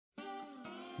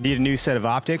Need a new set of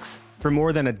optics? For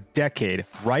more than a decade,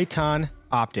 Right On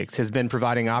Optics has been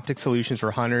providing optic solutions for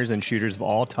hunters and shooters of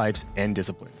all types and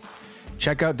disciplines.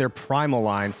 Check out their Primal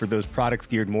line for those products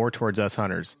geared more towards us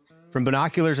hunters. From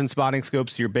binoculars and spotting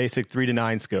scopes to your basic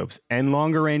 3-9 scopes and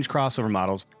longer range crossover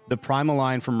models, the Primal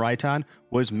line from Right On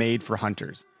was made for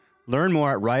hunters. Learn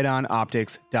more at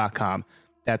rightonoptics.com.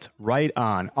 That's Right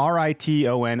On,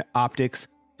 RITON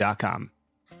optics.com.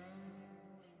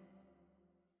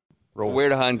 Where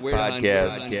to Hunt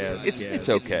podcast. It's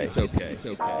okay.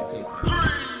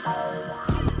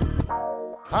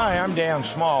 Hi, I'm Dan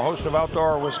Small, host of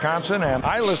Outdoor Wisconsin, and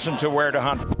I listen to Where to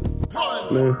Hunt.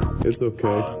 Nah, it's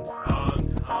okay.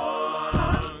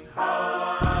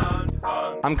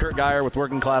 I'm Kurt Geyer with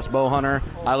Working Class Bow Hunter.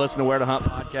 I listen to Where to Hunt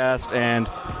podcast, and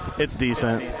it's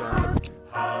decent.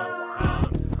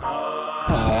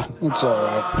 It's all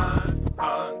right.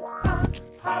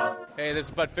 Hey, this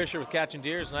is Bud Fisher with Catching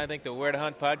Deers, and I think the Where to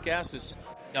Hunt podcast is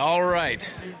all right.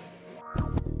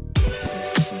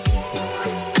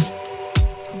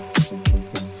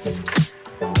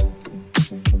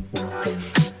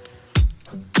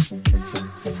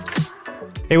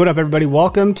 Hey, what up, everybody?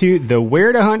 Welcome to the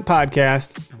Where to Hunt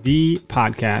podcast, the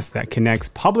podcast that connects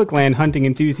public land hunting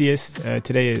enthusiasts.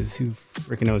 Today is, who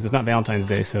freaking knows, it's not Valentine's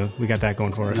Day, so we got that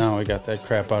going for us. No, we got that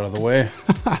crap out of the way.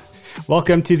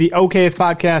 Welcome to the okayest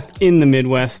podcast in the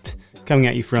Midwest, coming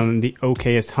at you from the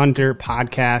Okayest Hunter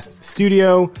podcast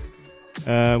studio,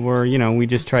 where, you know, we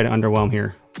just try to underwhelm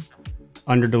here.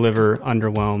 Underdeliver,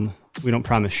 underwhelm. We don't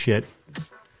promise shit.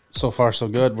 So far, so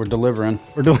good. We're delivering.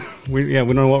 We don't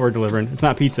know what we're delivering. It's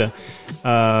not pizza.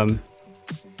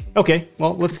 Okay,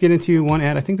 well, let's get into one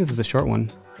ad. I think this is a short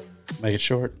one. Make it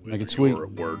short. Make it sweet. You're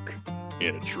at work,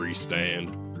 in a tree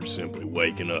stand, or simply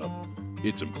waking up.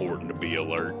 It's important to be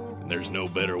alert, and there's no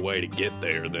better way to get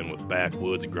there than with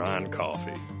Backwoods Grind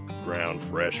Coffee. Ground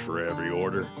fresh for every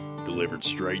order, delivered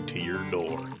straight to your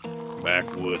door.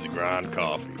 Backwoods Grind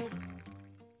Coffee.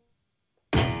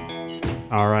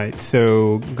 All right,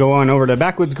 so go on over to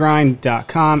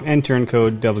backwoodsgrind.com, enter in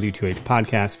code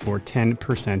W2HPodcast for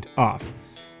 10% off.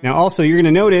 Now, also, you're going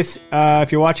to notice,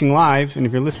 if you're watching live, and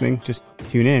if you're listening, just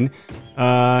tune in,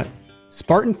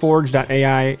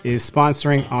 SpartanForge.ai is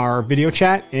sponsoring our video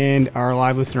chat and our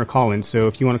live listener call-in. So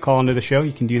if you want to call into the show,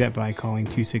 you can do that by calling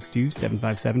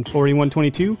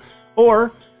 262-757-4122,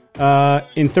 or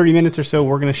in 30 minutes or so,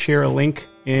 we're going to share a link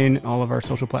in all of our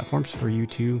social platforms for you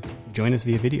to join us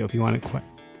via video if you want to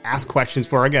ask questions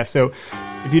for our guests. So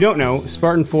if you don't know,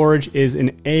 Spartan Forge is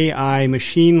an AI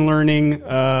machine learning,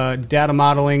 data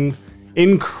modeling,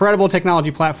 incredible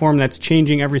technology platform that's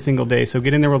changing every single day. So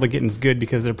get in there while the getting's good,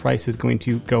 because their price is going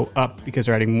to go up because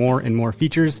they're adding more and more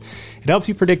features. It helps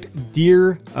you predict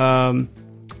deer,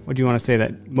 what do you want to say,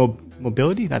 that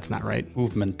mobility? That's not right.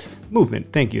 Movement.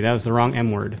 Thank you. That was the wrong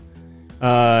M word.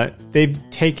 They've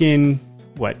taken,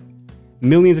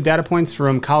 millions of data points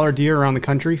from collared deer around the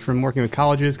country from working with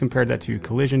colleges, compared that to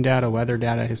collision data, weather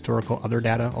data, historical, other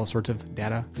data, all sorts of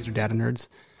data. These are data nerds.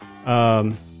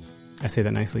 I say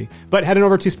that nicely. But head on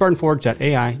over to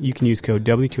SpartanForge.ai. You can use code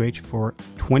W2H for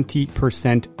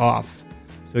 20% off.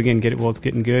 So again, get it while it's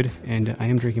getting good. And I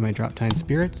am drinking my Drop Time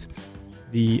Spirits,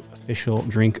 the official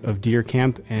drink of Deer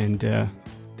Camp. And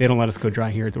they don't let us go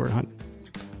dry here at the Word Hunt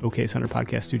Okayest Hunter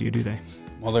podcast studio, do they?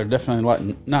 Well, they're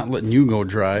definitely not letting you go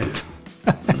dry.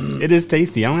 It is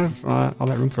tasty. I don't have all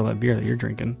that room for that beer that you're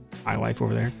drinking. High Life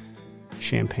over there.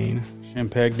 Champagne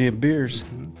beers.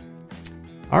 Mm-hmm.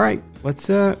 All right, we're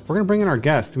going to bring in our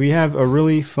guest. We have a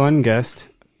really fun guest.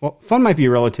 Well, fun might be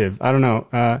relative. I don't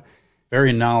know.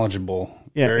 Very knowledgeable.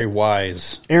 Yeah. Very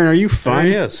wise. Aaron, are you fun? There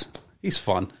he is. He's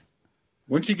fun.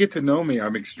 Once you get to know me,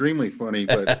 I'm extremely funny,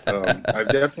 but I've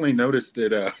definitely noticed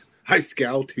that I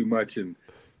scowl too much, and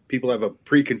people have a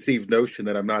preconceived notion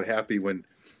that I'm not happy when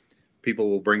people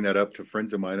will bring that up to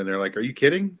friends of mine, and they're like, "Are you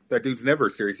kidding? That dude's never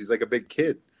serious. He's like a big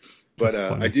kid." But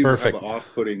I do have an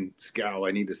off-putting scowl.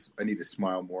 I need to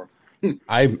smile more.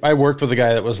 I worked with a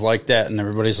guy that was like that, and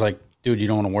everybody's like, "Dude, you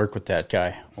don't want to work with that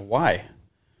guy." Well, why?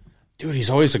 Dude,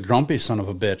 he's always a grumpy son of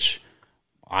a bitch.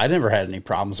 I never had any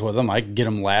problems with him. I could get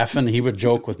him laughing. He would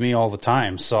joke with me all the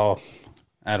time. So,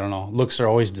 I don't know. Looks are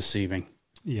always deceiving.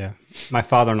 Yeah. My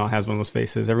father-in-law has one of those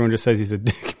faces. Everyone just says he's a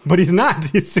dick, but he's not.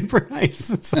 He's super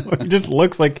nice. So he just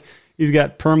looks like he's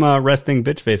got perma resting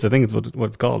bitch face. I think it's what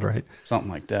it's called, right?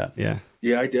 Something like that. Yeah.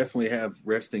 Yeah, I definitely have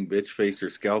resting bitch face or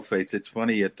scowl face. It's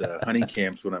funny at hunting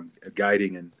camps when I'm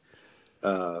guiding, and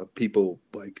people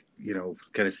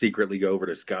kind of secretly go over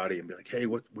to Scotty and be like, "Hey,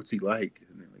 what's he like?"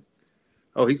 And they're like,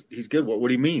 "Oh, he's good. What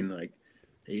do you mean?" Like,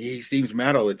 he seems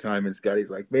mad all the time. And Scotty's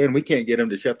like, man, we can't get him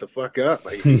to shut the fuck up.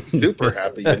 Like, he's super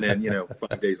happy. And then,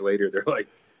 5 days later, they're like,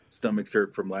 stomachs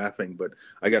hurt from laughing. But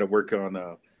I got to work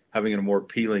on having a more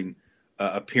appealing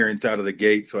appearance out of the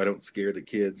gate so I don't scare the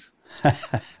kids.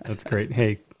 That's great.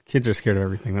 Hey, kids are scared of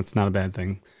everything. That's not a bad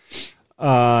thing.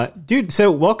 Dude,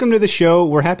 so welcome to the show.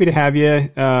 We're happy to have you.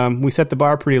 We set the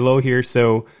bar pretty low here,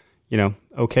 so,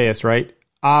 okay us, right?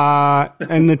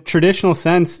 In the traditional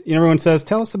sense, everyone says,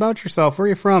 tell us about yourself. Where are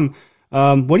you from?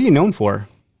 What are you known for?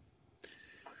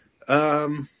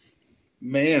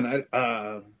 Man,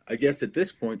 I guess at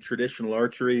this point, traditional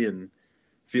archery and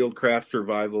field craft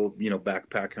survival,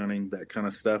 backpack hunting, that kind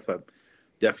of stuff. I've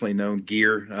definitely known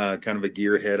gear, kind of a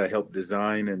gearhead. I helped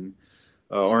design and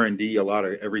R&D, a lot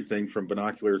of everything from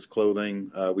binoculars,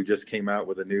 clothing. We just came out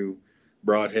with a new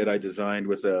broadhead I designed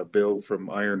with a build from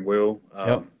Iron Will.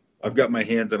 Yep. I've got my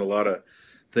hands on a lot of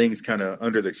things kind of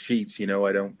under the sheets.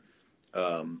 I don't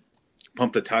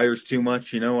pump the tires too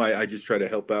much. I just try to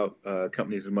help out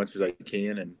companies as much as I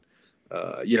can and,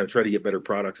 try to get better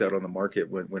products out on the market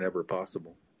whenever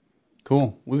possible.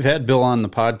 Cool. We've had Bill on the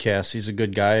podcast. He's a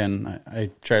good guy, and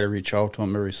I try to reach out to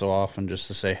him every so often just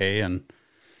to say hey. And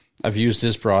I've used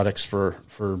his products for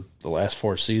the last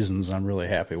 4 seasons. I'm really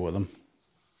happy with them.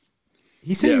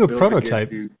 He sent you a Bill's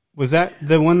prototype. Was that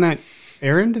the one that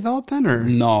Aron developed then, or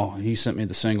no? He sent me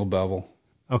the single bevel.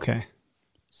 Okay.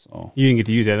 So you didn't get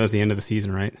to use that. That was the end of the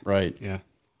season, right? Right. Yeah.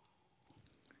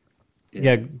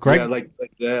 Yeah, Greg. Yeah, like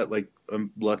that. Like,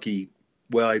 I'm lucky.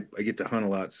 Well, I get to hunt a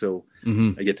lot, so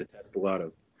I get to test a lot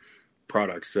of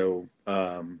products. So,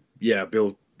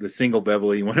 Bill, the single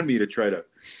bevel, he wanted me to try to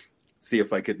see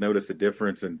if I could notice a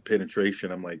difference in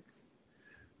penetration. I'm like,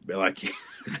 Bill, I can't.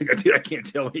 I can't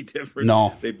tell any difference.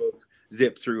 No, they both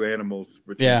zip through animals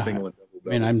between single and double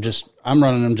bevels. I'm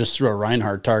running them just through a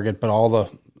Reinhardt target, but all the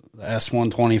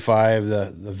S125,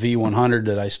 the V100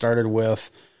 that I started with,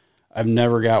 I've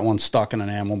never got one stuck in an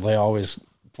animal. They always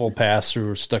full pass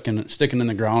through, sticking in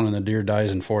the ground, and the deer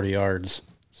dies in 40 yards.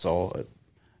 So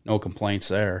no complaints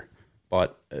there.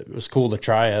 But it was cool to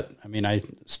try it. I mean, I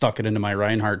stuck it into my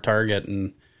Reinhardt target,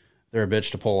 and they're a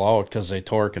bitch to pull out because they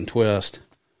torque and twist.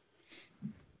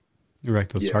 You wreck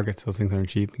those targets. Those things aren't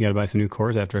cheap. You got to buy some new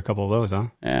cores after a couple of those, huh?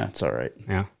 Yeah, it's all right.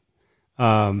 Yeah.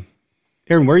 Aron,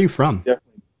 where are you from? Definitely.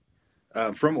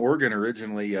 From Oregon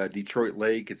originally, Detroit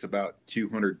Lake. It's about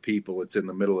 200 people. It's in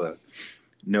the middle of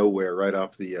nowhere, right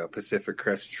off the Pacific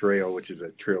Crest Trail, which is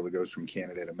a trail that goes from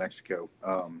Canada to Mexico.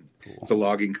 Cool. It's a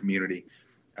logging community.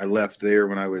 I left there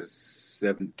when I was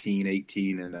 17,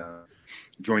 18, and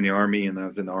joined the Army, and I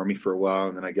was in the Army for a while,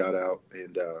 and then I got out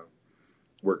and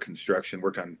worked construction,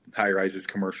 worked on high-rises,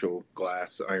 commercial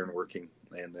glass, ironworking,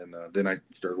 and then I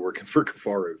started working for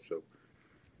Kafaru. So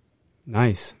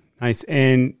Nice.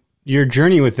 And your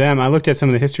journey with them, I looked at some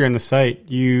of the history on the site.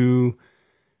 Just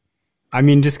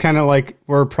kind of like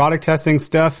we're product testing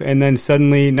stuff, and then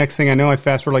suddenly, next thing I know, I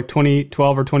fast forward like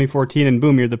 2012 or 2014, and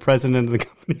boom, you're the president of the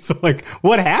company. So, like,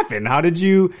 what happened?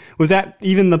 Was that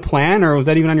even the plan, or was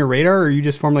that even on your radar, or you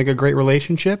just formed like a great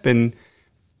relationship and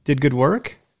did good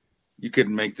work? You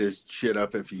couldn't make this shit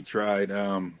up if you tried.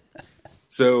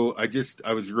 So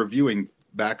I was reviewing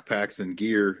backpacks and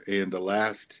gear, and the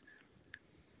last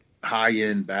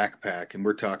high-end backpack, and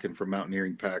we're talking from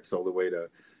mountaineering packs all the way to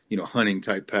hunting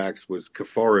type packs, was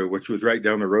Kafaru, which was right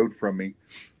down the road from me.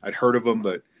 I'd heard of him,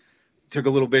 but took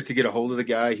a little bit to get a hold of the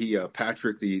guy. He,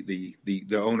 Patrick, the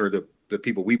owner, the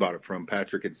people we bought it from,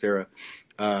 Patrick and Sarah,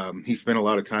 he spent a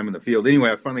lot of time in the field.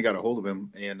 Anyway, I finally got a hold of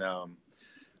him and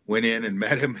went in and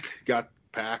met him, got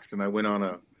packs, and I went on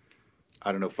a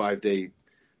 5-day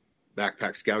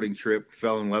backpack scouting trip,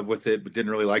 fell in love with it, but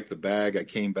didn't really like the bag. I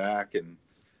came back and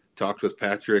talked with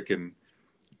Patrick, and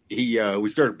we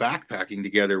started backpacking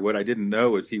together. What I didn't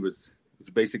know is it was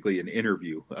basically an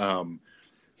interview.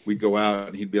 We'd go out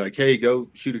and he'd be like, hey, go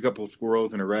shoot a couple of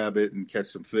squirrels and a rabbit and catch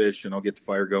some fish, and I'll get the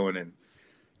fire going and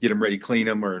get them ready, clean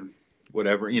them or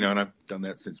whatever, and I've done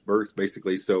that since birth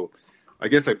basically. So I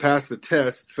guess I passed the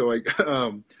test. So I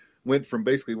went from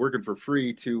basically working for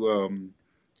free to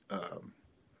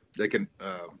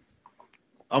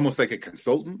almost like a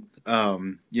consultant,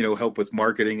 help with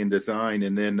marketing and design.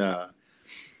 And then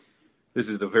this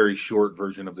is the very short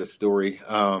version of this story.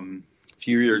 A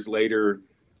few years later,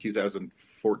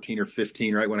 2014 or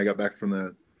 15, right when I got back from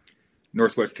the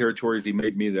Northwest Territories, he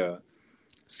made me the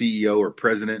CEO or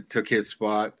president, took his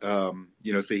spot, so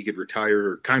he could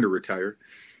retire or kind of retire.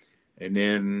 And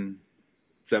then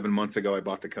 7 months ago, I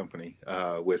bought the company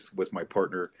with my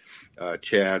partner,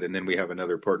 Chad. And then we have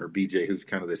another partner, BJ, who's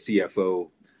kind of the CFO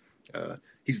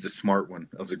he's the smart one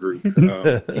of the group.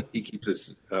 He keeps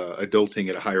us adulting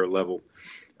at a higher level.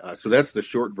 So that's the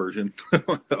short version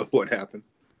of what happened.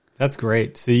 That's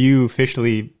great. So you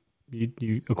officially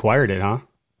you acquired it, huh?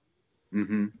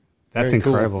 Mm-hmm. That's Very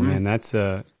incredible, cool. man. That's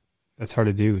hard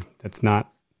to do. That's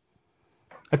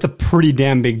a pretty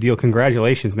damn big deal.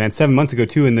 Congratulations, man. 7 months ago,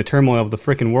 too, in the turmoil of the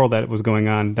frickin' world that was going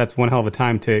on, that's one hell of a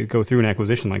time to go through an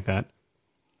acquisition like that.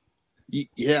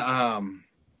 Yeah,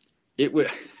 it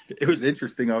was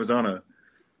interesting. I was on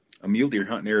a mule deer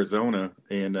hunt in Arizona,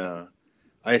 and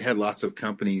I had lots of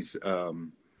companies try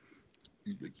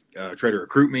to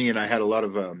recruit me, and I had a lot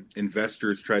of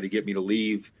investors try to get me to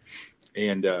leave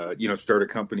and start a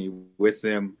company with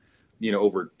them,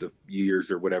 over the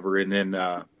years or whatever. And then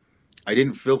I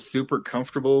didn't feel super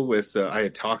comfortable with. I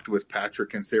had talked with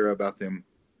Patrick and Sarah about them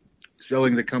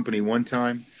selling the company one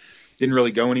time. Didn't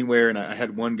really go anywhere, and I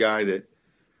had one guy that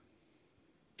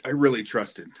I really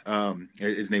trusted.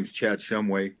 His name's Chad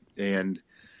Shumway, and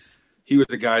he was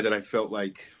a guy that I felt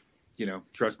like,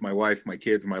 trust my wife, my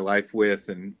kids, my life with,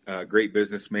 and a great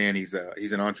businessman. He's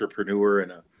an entrepreneur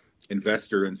and an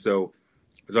investor. And so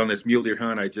I was on this mule deer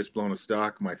hunt. I had just blown a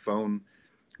stock. My phone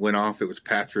went off. It was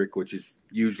Patrick, which is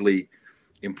usually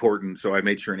important. So I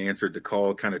made sure and answered the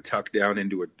call, kind of tucked down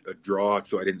into a draw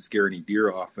so I didn't scare any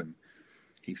deer off. And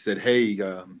he said, "Hey,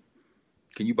 can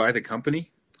you buy the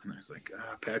company?" And I was like,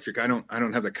 "Patrick, I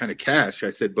don't have that kind of cash."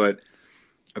 I said, "But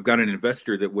I've got an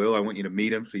investor that will. I want you to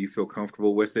meet him so you feel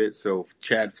comfortable with it." So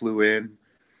Chad flew in,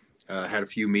 had a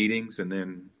few meetings, and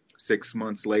then 6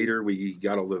 months later, we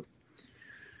got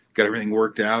everything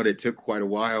worked out. It took quite a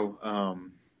while,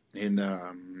 and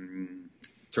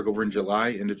took over in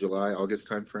end of July, August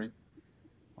timeframe.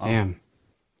 Damn,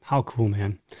 how cool,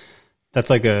 man!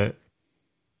 That's like a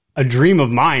dream of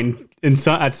mine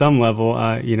at some level.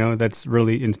 That's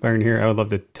really inspiring here. I would love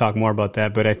to talk more about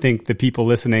that, but I think the people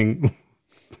listening,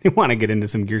 they want to get into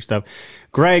some gear stuff.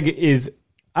 Greg is,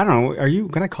 I don't know, are you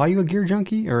going to call you a gear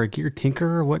junkie or a gear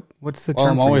tinkerer? What's the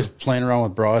term? I'm for always you? playing around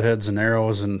with broadheads and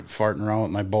arrows and farting around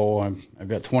with my bow. I've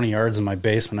got 20 yards in my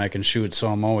basement I can shoot, so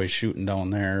I'm always shooting down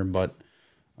there. But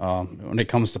when it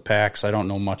comes to packs, I don't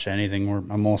know much of anything.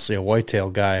 I'm mostly a whitetail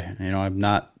guy. I've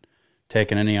not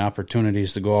taken any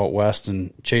opportunities to go out west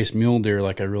and chase mule deer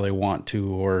like I really want to,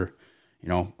 or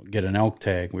get an elk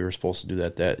tag. We were supposed to do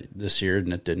that this year,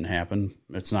 and it didn't happen.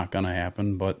 It's not going to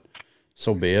happen, but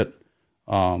so be it.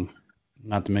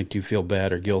 Not to make you feel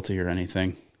bad or guilty or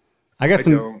anything. I got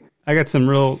some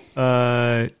real.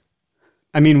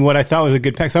 What I thought was a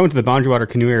good pack. So I went to the Boundary Water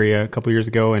canoe area a couple years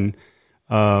ago, and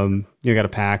got a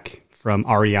pack from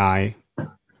REI,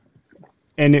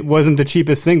 and it wasn't the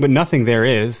cheapest thing, but nothing there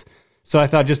is. So I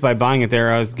thought just by buying it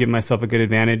there, I was giving myself a good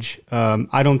advantage.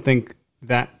 I don't think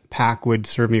that pack would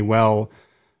serve me well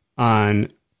on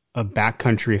a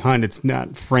backcountry hunt. It's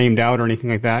not framed out or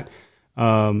anything like that.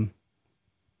 I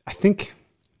think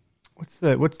what's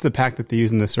the pack that they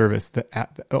use in the service? The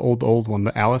old one,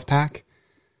 the Alice pack.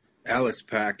 Alice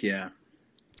pack, yeah.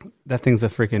 That thing's a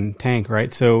freaking tank,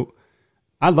 right? So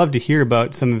I'd love to hear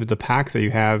about some of the packs that you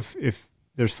have. If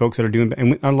there's folks that are doing,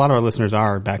 and a lot of our listeners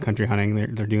are backcountry hunting. They're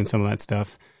doing some of that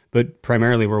stuff, but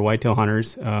primarily we're whitetail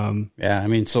hunters.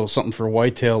 So something for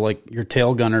whitetail, like your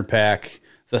tail gunner pack,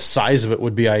 the size of it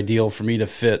would be ideal for me to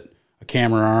fit a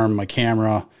camera arm, my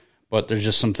camera, but there's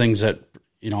just some things that,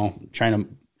 trying to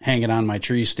hang it on my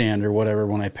tree stand or whatever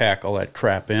when I pack all that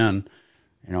crap in,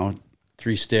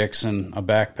 3 sticks and a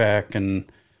backpack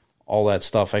and all that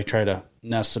stuff. I try to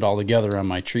nest it all together on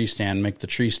my tree stand, make the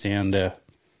tree stand the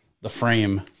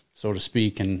frame, so to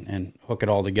speak, and hook it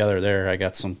all together there. I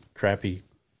got some crappy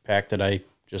pack that I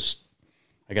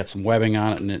got some webbing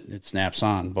on it and it snaps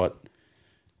on, but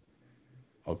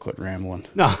I'll quit rambling.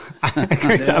 No,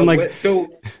 I'm like,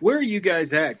 so where are you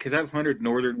guys at? Because I've hunted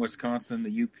northern Wisconsin,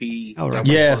 the UP. Oh, right.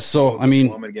 Yeah, so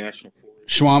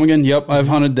Schwamigan, yep, I've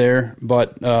hunted there,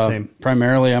 but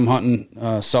primarily I'm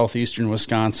hunting southeastern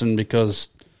Wisconsin because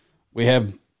we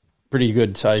have pretty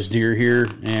good sized deer here,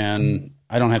 and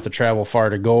I don't have to travel far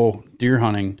to go deer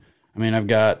hunting. I've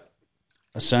got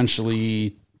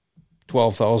essentially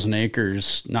 12,000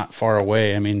 acres not far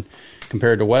away.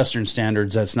 Compared to Western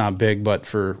standards, that's not big, but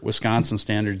for Wisconsin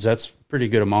standards, that's a pretty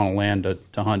good amount of land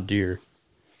to hunt deer.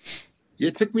 Yeah,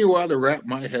 it took me a while to wrap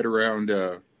my head around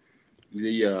the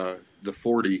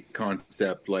 40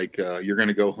 concept. Like you're going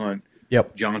to go hunt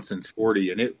Johnson's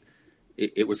 40, and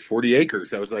it was 40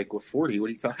 acres. I was like, well, 40? What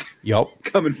are you talking? Yep.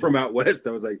 Coming from out west,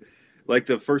 I was like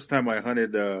the first time I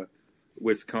hunted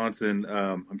Wisconsin.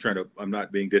 I'm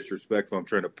not being disrespectful. I'm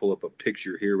trying to pull up a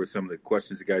picture here with some of the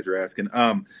questions the guys are asking.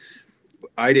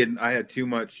 I had too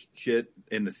much shit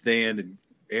in the stand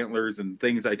antlers and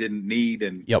things I didn't need,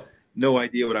 and Yep. no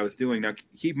idea what I was doing. Now,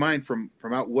 keep in mind from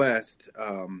out west,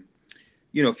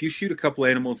 if you shoot a couple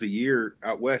animals a year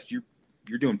out west, you're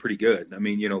doing pretty good. I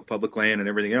mean, public land and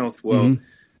everything else. Well,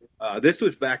 this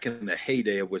was back in the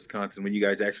heyday of Wisconsin when you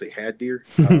guys actually had deer.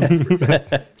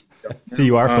 See,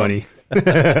 you are funny.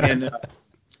 And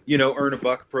earn a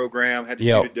buck program. Had to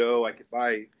Yep. shoot a doe. I could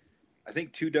buy, I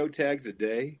think, 2 doe tags a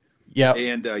day. Yep.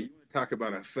 And you talk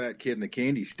about a fat kid in the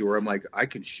candy store. I'm like, I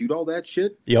can shoot all that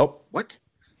shit? Yep. What?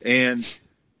 And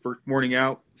first morning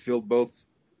out, filled both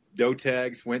doe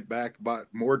tags, went back, bought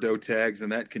more doe tags,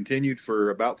 and that continued for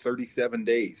about 37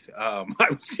 days. I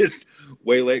was just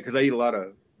way late because I eat a lot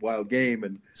of wild game.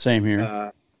 And Same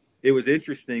here. it was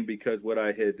interesting because what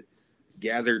I had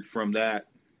gathered from that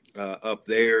up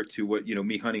there to what,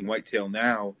 me hunting whitetail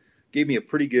now gave me a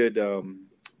pretty good,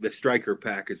 the striker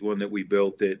pack is one that we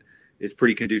built that is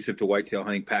pretty conducive to whitetail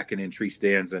hunting, packing in tree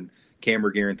stands and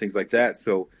camera gear and things like that.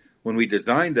 So when we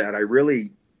designed that, I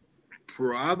really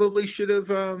probably should have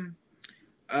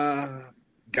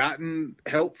gotten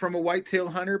help from a whitetail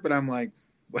hunter, but I'm like,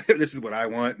 well, this is what I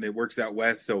want, and it works out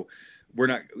west. So we're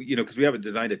not, because we haven't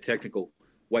designed a technical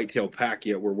whitetail pack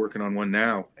yet. We're working on one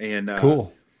now. And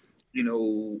Cool.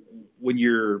 When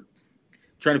you're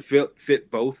trying to fit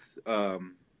both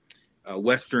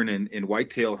Western and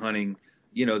whitetail hunting,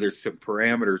 there's some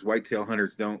parameters. Whitetail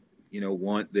hunters don't,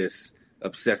 want this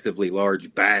obsessively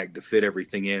large bag to fit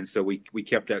everything in. So we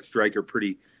kept that striker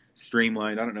pretty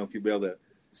streamlined. I don't know if you'll be able to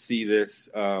see this,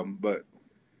 but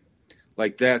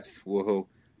like that's, whoa,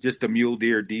 just a mule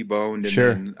deer deboned and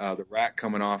Sure. then the rack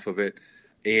coming off of it.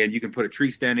 And you can put a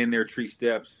tree stand in there, tree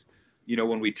steps.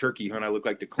 When we turkey hunt, I look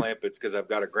like the Clampets because I've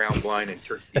got a ground blind and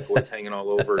turkey decoys hanging all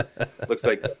over. Looks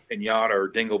like pinata or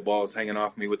dingle balls hanging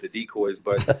off me with the decoys.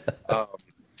 But,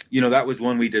 that was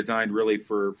one we designed really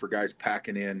for guys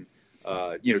packing in,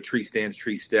 tree stands,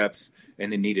 tree steps,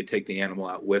 and then need to take the animal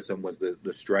out with them was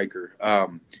the striker.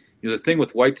 The thing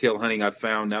with whitetail hunting I've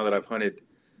found now that I've hunted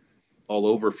all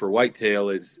over for whitetail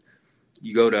is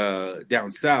you go to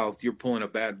down south, you're pulling a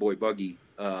bad boy buggy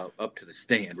up to the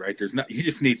stand, right? You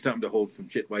just need something to hold some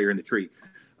shit while you're in the tree.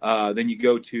 Then you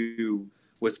go to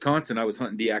Wisconsin. I was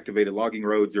hunting deactivated logging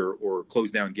roads or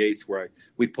closed down gates where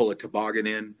we'd pull a toboggan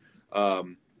in,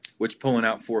 which pulling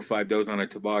out 4 or 5 does on a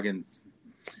toboggan,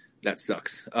 that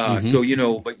sucks.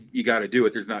 So, but you got to do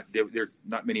it. There's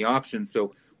not many options.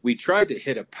 So we tried to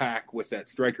hit a pack with that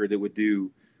striker that would do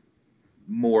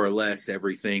more or less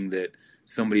everything that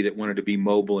somebody that wanted to be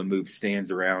mobile and move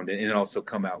stands around and also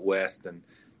come out west. And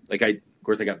of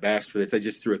course I got bashed for this. I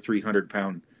just threw a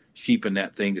 300-pound sheep in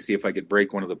that thing to see if I could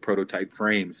break one of the prototype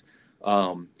frames.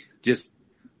 Just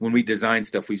when we design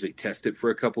stuff, we usually test it for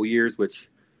a couple years, which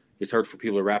is hard for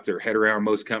people to wrap their head around.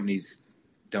 Most companies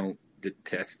don't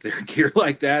test their gear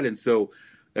like that. And so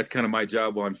that's kind of my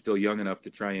job while I'm still young enough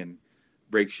to try and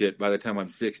break shit. By the time I'm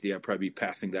 60, I'll probably be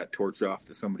passing that torch off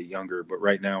to somebody younger. But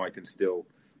right now I can still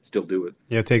do it.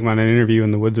 Yeah, take him on an interview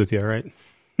in the woods with you, all right?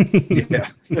 Yeah.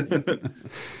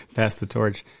 Pass the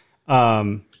torch.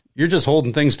 You're just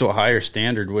holding things to a higher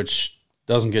standard, which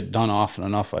doesn't get done often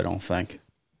enough, I don't think.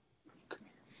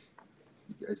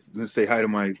 Guys, let's say hi to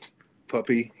my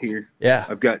puppy here. Yeah.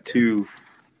 I've got 2.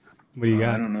 What do you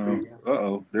got? I don't know.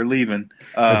 Uh-oh, they're leaving.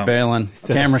 They're bailing.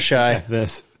 Camera shy.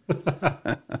 This.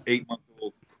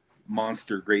 8-month-old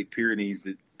monster Great Pyrenees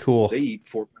that Cool. they eat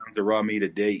 4 pounds of raw meat a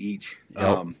day each.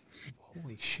 Yep.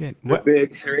 Holy shit. They're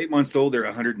big. They're 8 months old. They're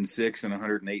 106 and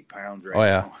 108 pounds right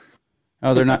now.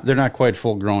 Oh, they're not quite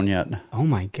full grown yet. Oh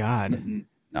my God.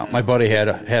 No, my buddy had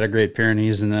a Great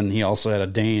Pyrenees, and then he also had a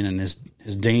Dane, and his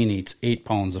Dane eats 8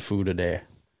 pounds of food a day.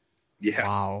 Yeah.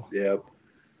 Wow. Yeah.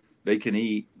 They can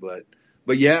eat, but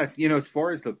yeah, as far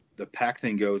as the pack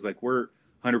thing goes, like we're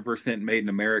 100% made in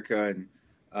America, and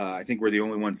I think we're the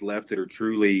only ones left that are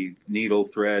truly needle,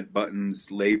 thread, buttons,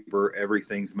 labor,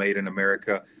 everything's made in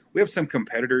America. We have some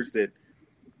competitors that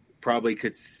probably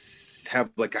could have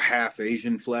like a half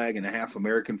Asian flag and a half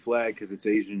American flag because it's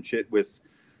Asian shit with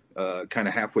kind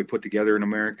of halfway put together in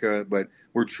America, but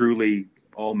we're truly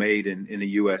all made in the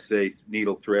USA,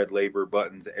 needle, thread, labor,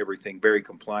 buttons, everything, very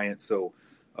compliant. So,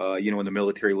 when the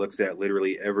military looks at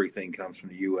literally everything comes from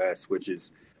the U.S., which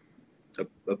is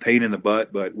a pain in the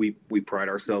butt, but we pride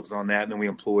ourselves on that. And then we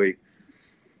employ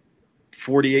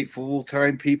 48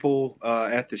 full-time people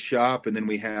at the shop, and then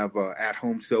we have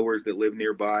at-home sewers that live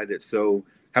nearby that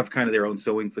have kind of their own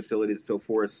sewing facility that sew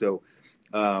for us. So,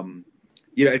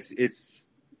 it's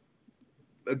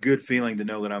a good feeling to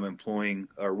know that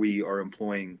we are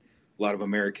employing a lot of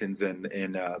Americans, and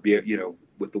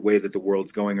with the way that the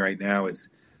world's going right now is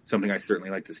something I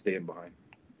certainly like to stand behind.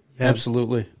 Yeah.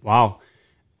 Absolutely. Wow.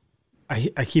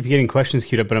 I keep getting questions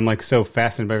queued up, but I'm like so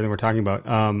fascinated by everything we're talking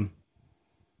about.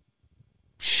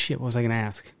 Shit, what was I going to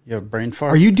ask? You have a brain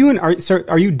fart? Are you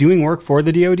doing work for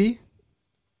the DoD?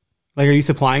 Like, are you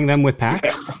supplying them with packs?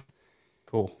 Yeah.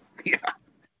 Cool. Yeah.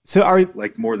 So are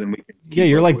like more than we can. Yeah,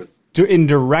 you're like with.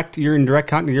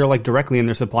 you're like directly in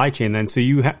their supply chain. Then, so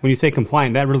when you say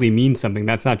compliant, that really means something.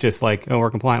 That's not just like, oh,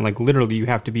 we're compliant. Like literally, you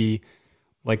have to be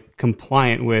like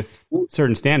compliant with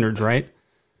certain standards, right?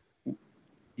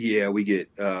 Yeah, we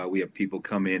have people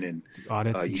come in and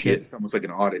audits. And you shit. get it's almost like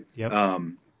an audit. Yep.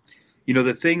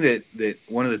 The thing that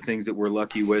one of the things that we're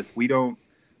lucky with,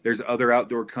 there's other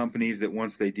outdoor companies that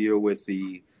once they deal with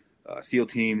the SEAL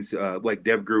teams, like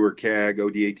DevGru or CAG,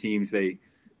 ODA teams,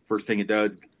 first thing it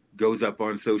does goes up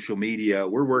on social media.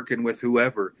 We're working with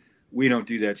whoever. We don't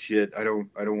do that shit. I don't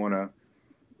want to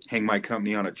hang my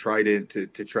company on a trident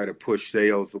to try to push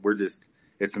sales.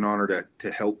 It's an honor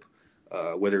to help,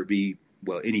 whether it be,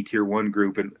 any tier 1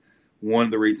 group. And one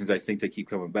of the reasons I think they keep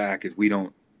coming back is we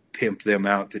don't pimp them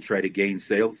out to try to gain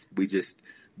sales. We just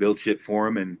build shit for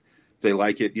them. And if they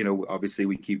like it, obviously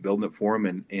we keep building it for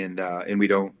them and we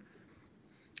don't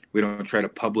try to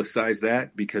publicize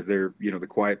that because they're, the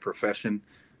quiet profession.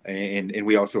 And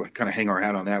we also kind of hang our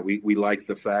hat on that. We like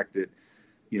the fact that,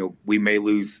 we may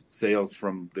lose sales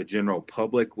from the general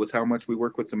public with how much we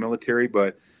work with the military,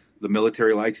 but the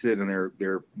military likes it and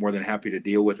they're more than happy to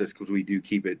deal with us because we do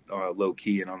keep it low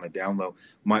key and on the down low.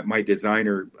 My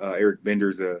designer, Eric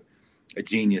Bender's a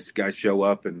genius. Guys show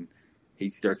up and he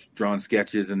starts drawing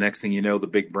sketches, and next thing you know, the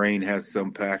big brain has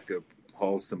some pack of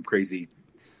hauls some crazy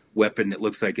weapon that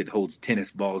looks like it holds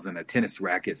tennis balls and a tennis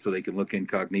racket so they can look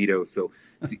incognito. So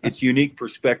it's unique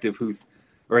perspective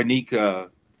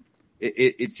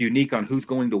it's unique on who's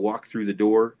going to walk through the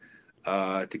door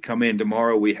to come in.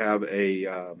 Tomorrow we have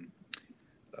a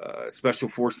Special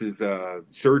Forces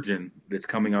surgeon that's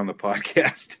coming on the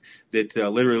podcast that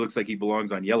literally looks like he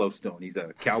belongs on Yellowstone. He's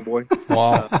a cowboy.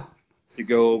 Wow. To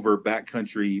go over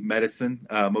backcountry medicine,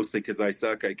 mostly because I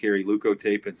suck. I carry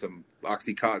leukotape and some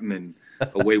Oxycontin, and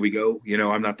away we go.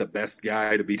 I'm not the best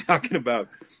guy to be talking about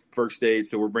first aid,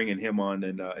 so we're bringing him on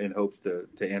in hopes to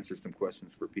answer some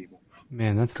questions for people.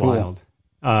 Man, that's cool. Wild.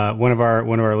 One of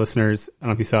our listeners, I don't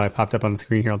know if you saw, I popped up on the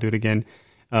screen here. I'll do it again.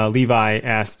 Levi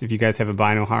asked if you guys have a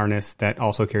bino harness that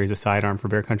also carries a sidearm for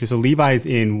bear country. So Levi's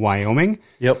in Wyoming.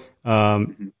 Yep.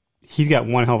 He's got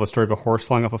one hell of a story of a horse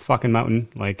falling off a fucking mountain,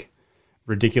 like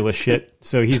ridiculous shit.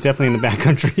 So he's definitely in the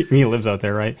backcountry. He lives out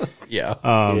there, right? Yeah.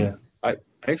 Yeah.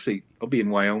 I'll be in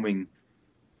Wyoming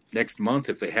next month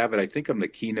if they have it. I think I'm the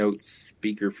keynote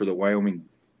speaker for the Wyoming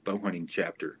bow hunting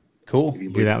chapter. Cool. You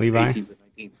hear that, Levi? 18th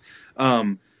and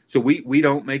 19th. So we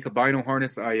don't make a bino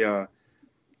harness.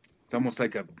 It's almost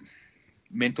like a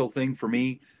mental thing for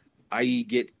me. I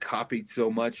get copied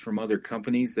so much from other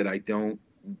companies that it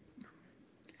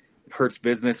hurts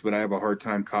business, but I have a hard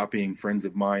time copying friends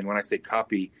of mine. When I say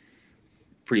copy,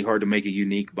 it's pretty hard to make a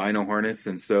unique bino harness.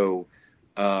 And so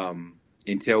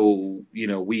until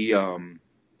we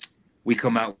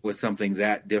come out with something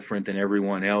that different than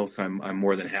everyone else, I'm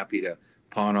more than happy to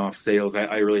pawn off sales.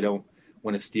 I really don't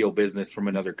want to steal business from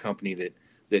another company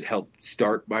that helped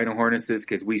start bino harnesses,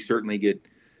 because we certainly get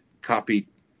copied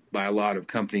by a lot of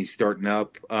companies starting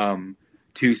up,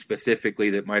 two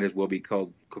specifically that might as well be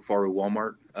called Kafaru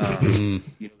Walmart.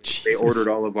 They ordered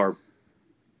all of our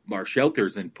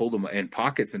shelters and pulled them, and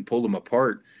pockets, and pulled them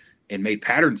apart and made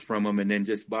patterns from them, and then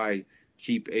just buy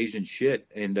cheap Asian shit.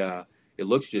 And it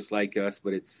looks just like us,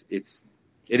 but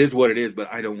it is what it is,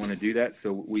 but I don't want to do that,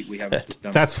 so we haven't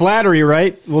done That's flattery,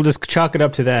 right? We'll just chalk it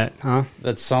up to that, huh?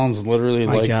 That sounds literally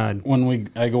My like God. when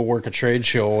I go work a trade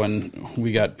show and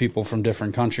we got people from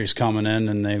different countries coming in,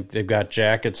 and they've got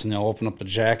jackets, and they'll open up the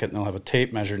jacket and they'll have a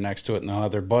tape measure next to it, and they'll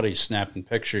have their buddies snapping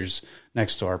pictures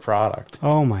next to our product.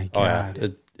 Oh my God. Oh,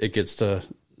 yeah. It gets to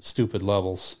stupid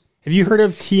levels. Have you heard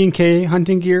of T&K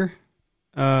hunting gear?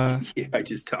 Yeah, I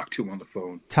just talked to him on the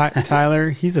phone.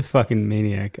 Tyler, he's a fucking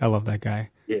maniac. I love that guy.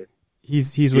 Yeah.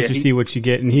 He's what you see, what you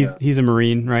get, and he's a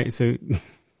Marine, right? So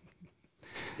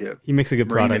he makes a good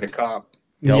Marine product. And a cop.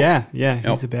 Yep. Yeah,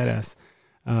 he's a badass.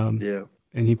 Yeah.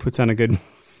 And he puts on a good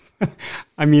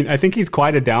I mean, I think he's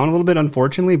quieted down a little bit,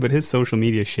 unfortunately, but his social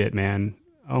media shit, man.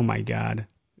 Oh my God.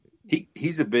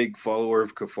 He's a big follower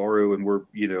of Kafaru, and we're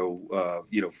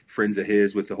friends of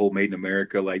his with the whole Made in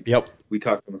America. Like, we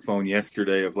talked on the phone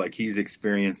yesterday of like he's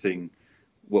experiencing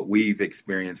what we've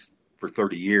experienced for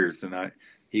 30 years, and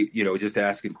he just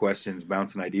asking questions,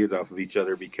 bouncing ideas off of each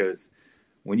other, because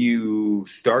when you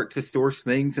start to source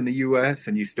things in the U.S.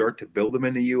 and you start to build them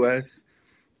in the U.S.,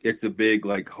 it's a big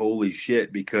like holy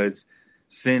shit, because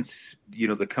since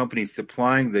the companies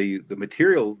supplying the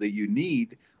material that you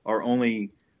need are only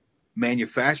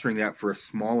manufacturing that for a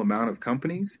small amount of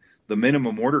companies, the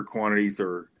minimum order quantities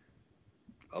are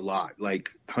a lot, like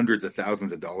hundreds of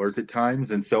thousands of dollars at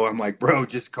times. And so I'm like, bro,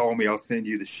 just call me. I'll send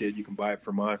you the shit. You can buy it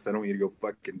from us. I don't need to go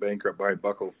fucking bankrupt buying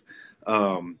buckles.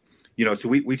 So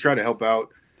we try to help out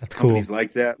That's companies cool.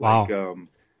 like that. Wow. Like,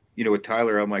 with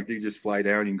Tyler, I'm like, dude, just fly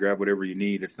down. You can grab whatever you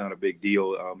need. It's not a big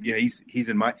deal. He's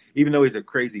in my, even though he's a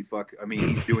crazy fuck, I mean,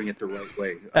 he's doing it the right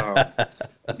way.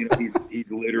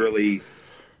 He's literally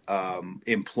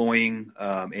employing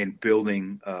and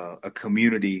building a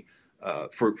community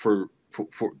for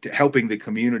helping the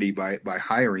community by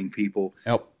hiring people,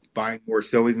 buying more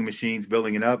sewing machines,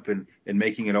 building it up, and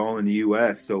making it all in the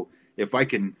U.S. So if I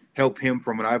can help him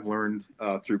from what I've learned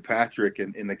through Patrick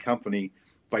and in the company,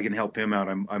 if I can help him out,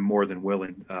 I'm more than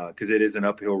willing, because it is an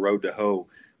uphill road to hoe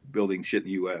building shit in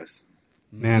the U.S.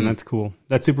 Man, that's cool.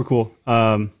 That's super cool.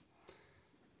 I'm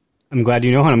glad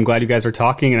you know, and I'm glad you guys are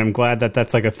talking, and I'm glad that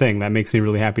that's like a thing. That makes me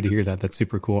really happy to hear that. That's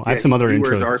super cool. I have some other he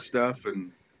intros. wears our stuff,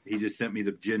 and he just sent me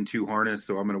the Gen 2 harness,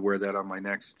 so I'm going to wear that on my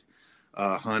next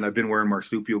hunt. I've been wearing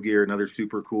marsupial gear, another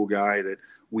super cool guy that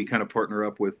we kind of partner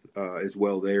up with as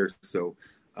well there. So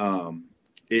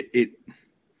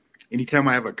anytime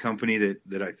I have a company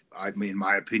that I mean, in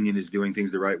my opinion, is doing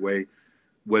things the right way,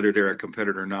 whether they're a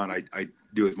competitor or not, I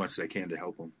do as much as I can to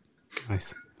help them.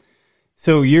 Nice.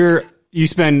 So you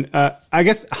spend, I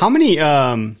guess, how many do you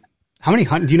know how many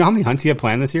hunts you have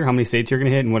planned this year? How many states you're going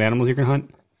to hit and what animals you're going to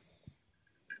hunt?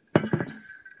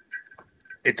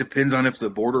 It depends on if the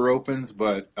border opens,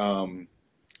 but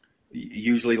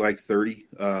usually like 30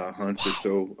 hunts or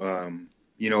so.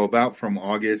 About from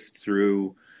August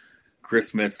through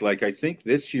Christmas. Like I think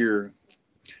this year,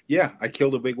 I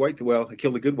killed a big whitetail. Well, I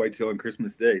killed a good whitetail on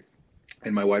Christmas Day,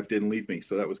 and my wife didn't leave me,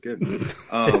 so that was good.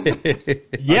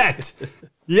 Yet.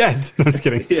 No, I'm just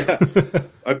kidding. Yeah,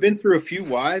 I've been through a few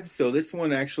wives, so this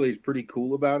one actually is pretty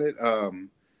cool about it.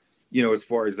 As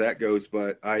far as that goes,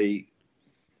 but I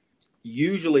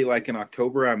usually, like in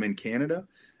October, I'm in Canada,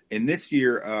 and this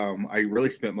year I really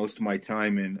spent most of my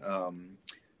time in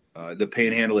the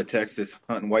Panhandle of Texas,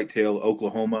 hunting whitetail,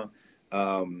 Oklahoma,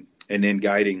 and then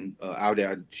guiding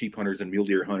Aoudad sheep hunters and mule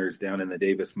deer hunters down in the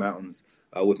Davis Mountains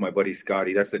with my buddy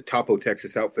Scotty. That's the Topo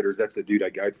Texas Outfitters. That's the dude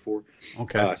I guide for.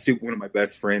 Okay, one of my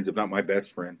best friends, if not my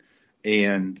best friend,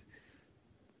 and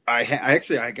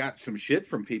I got some shit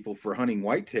from people for hunting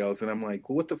whitetails, and I'm like,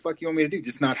 well, what the fuck you want me to do?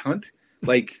 Just not hunt?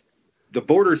 Like, the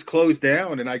border's closed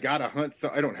down, and I got to hunt, so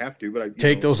I don't have to. But I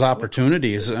take those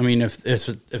opportunities. I mean, if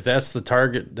that's the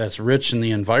target that's rich in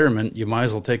the environment, you might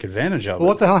as well take advantage of it. Well,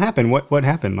 what the hell happened? What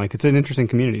happened? Like, it's an interesting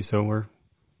community, so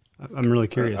I'm really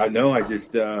curious. I know. I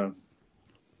just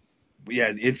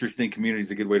interesting community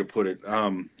is a good way to put it.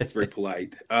 It's very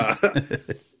polite.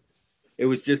 It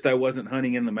was just I wasn't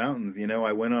hunting in the mountains.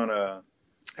 I went on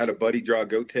had a buddy draw a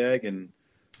goat tag, and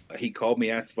he called me,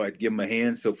 asked if I'd give him a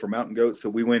hand. So for mountain goats, so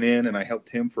we went in and I helped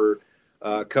him for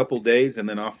a couple days, and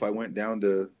then off I went down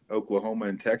to Oklahoma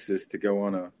and Texas to go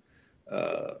on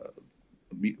a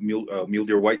mule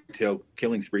deer whitetail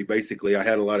killing spree. Basically, I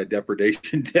had a lot of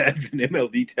depredation tags and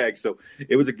MLD tags, so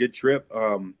it was a good trip.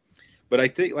 But I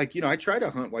think, I try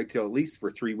to hunt whitetail at least for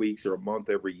 3 weeks or a month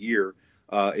every year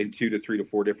in 2 to 3 to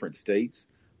 4 different states.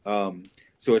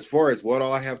 So as far as what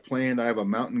all I have planned, I have a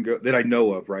mountain goat that I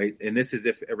know of, right? And this is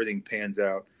if everything pans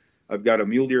out. I've got a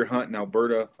mule deer hunt in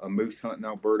Alberta, a moose hunt in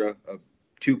Alberta,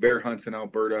 2 bear hunts in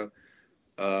Alberta,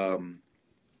 mountain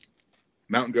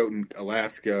goat in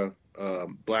Alaska,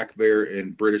 black bear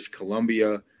in British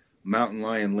Columbia, mountain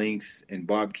lion lynx and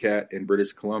bobcat in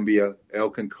British Columbia,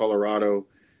 elk in Colorado,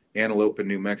 antelope in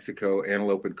New Mexico,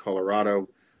 antelope in Colorado,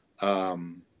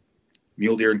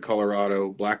 mule deer in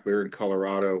Colorado, black bear in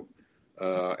Colorado,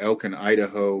 elk in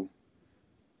Idaho,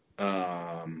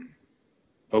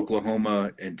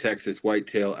 Oklahoma and Texas,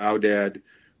 whitetail, Aoudad,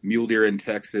 mule deer in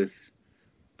Texas,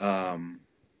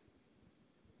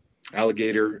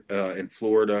 alligator in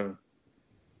Florida.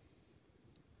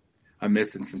 I'm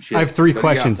missing some shit. I have 3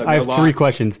 questions. I have 3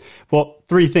 questions. Well,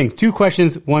 3 things. 2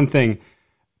 questions, 1 thing.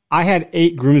 I had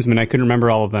 8 groomsmen. I couldn't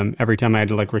remember all of them every time I had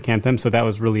to recant them. So that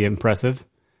was really impressive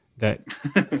that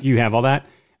you have all that.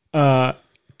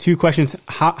 2 questions.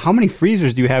 How many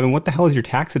freezers do you have, and what the hell is your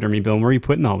taxidermy bill, and where are you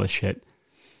putting all this shit?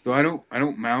 So I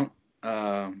don't mount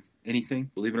anything,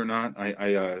 believe it or not.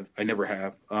 I never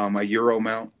have. I Euro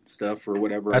mount stuff or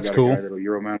whatever. That's I got cool. A guy that'll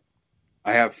Euro mount.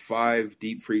 I have 5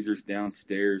 deep freezers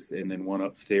downstairs and then 1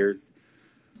 upstairs.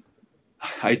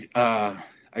 I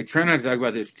try not to talk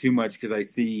about this too much because I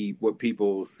see what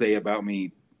people say about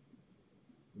me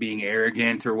being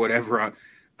arrogant or whatever.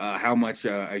 how much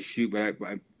I shoot, but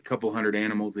I a couple hundred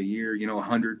animals a year,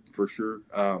 100 for sure,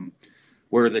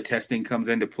 where the testing comes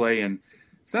into play. And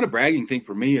it's not a bragging thing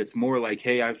for me. It's more like,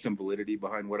 hey, I have some validity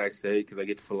behind what I say because I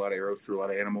get to put a lot of arrows through a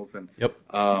lot of animals. And,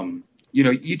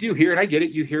 you do hear, and I get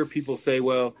it. You hear people say,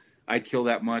 well, I'd kill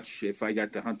that much if I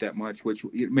got to hunt that much, which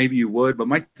maybe you would. But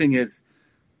my thing is,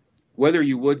 whether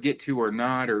you would get to or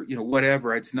not, or,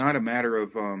 whatever, it's not a matter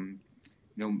of,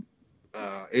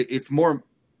 it's more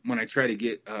when I try to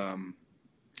get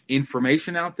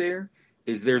information out there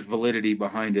is there's validity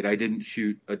behind it. I didn't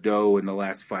shoot a doe in the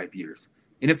last 5 years.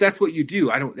 And if that's what you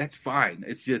do, that's fine.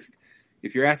 It's just,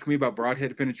 if you're asking me about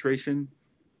broadhead penetration,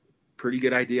 pretty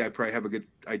good idea. I probably have a good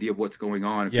idea of what's going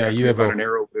on. If you're asking me about an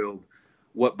arrow build,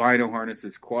 what bino harness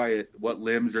is quiet, what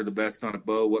limbs are the best on a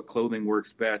bow, what clothing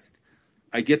works best.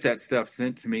 I get that stuff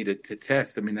sent to me to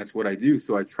test. I mean, that's what I do.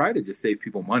 So I try to just save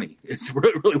people money. It's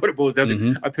really what it boils down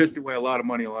to. I pissed away a lot of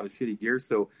money, a lot of shitty gear.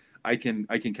 So I can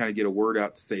kind of get a word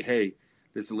out to say, hey,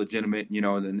 this is legitimate,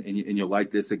 and you'll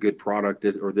like this, a good product,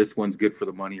 or this one's good for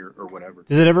the money or whatever.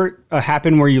 Does it ever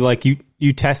happen where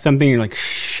you test something and you're like,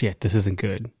 shit, this isn't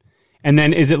good? And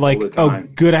then is it like, oh,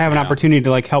 good, I have an opportunity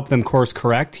to help them course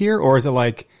correct here? Or is it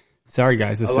like, sorry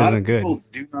guys, this isn't good? People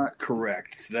do not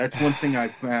correct. So that's one thing I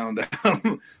found.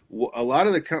 A lot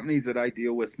of the companies that I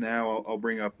deal with now, I'll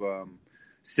bring up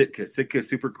Sitka. Sitka is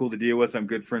super cool to deal with. I'm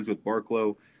good friends with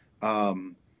Barklow.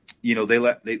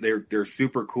 They're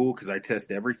super cool because I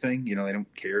test everything. They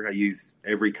don't care. I use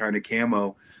every kind of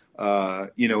camo.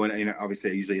 And obviously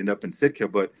I usually end up in Sitka,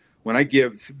 but when I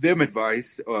give them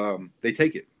advice, they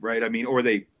take it, right? I mean, or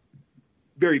they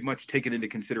very much take it into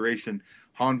consideration.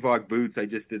 Hanvog boots, I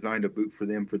just designed a boot for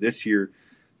them for this year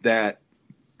that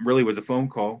really was a phone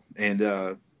call and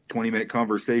a 20-minute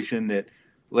conversation that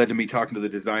led to me talking to the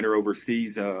designer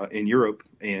overseas in Europe,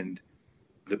 and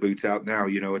the boot's out now.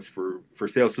 It's for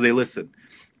sale, so they listen.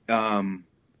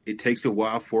 It takes a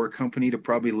while for a company to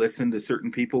probably listen to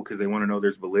certain people because they want to know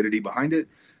there's validity behind it.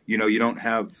 You don't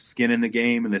have skin in the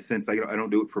game in the sense I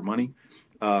don't do it for money.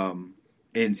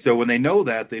 And so when they know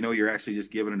that, they know you're actually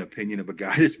just giving an opinion of a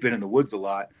guy that's been in the woods a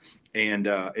lot, and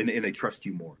they trust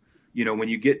you more. When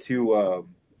you get to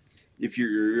if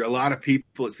you're a lot of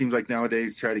people, it seems like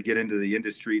nowadays try to get into the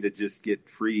industry to just get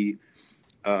free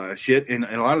shit, and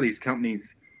a lot of these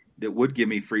companies that would give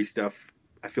me free stuff,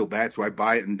 I feel bad, so I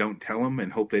buy it and don't tell them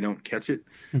and hope they don't catch it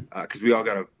because we all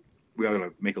gotta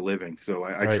make a living. So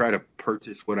I try to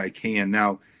purchase what I can.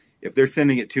 Now, if they're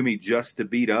sending it to me just to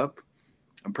beat up,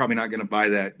 I'm probably not going to buy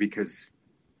that because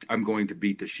I'm going to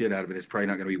beat the shit out of it. It's probably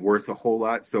not going to be worth a whole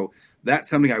lot. So that's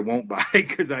something I won't buy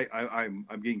because I'm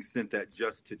getting sent that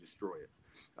just to destroy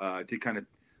it, to kind of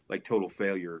like total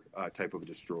failure type of a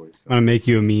destroy. So. I'm gonna make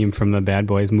you a meme from the Bad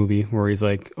Boys movie where he's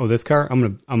like, "Oh, this car,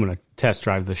 I'm gonna test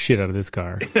drive the shit out of this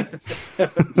car." Yeah,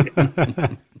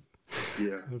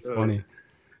 that's funny.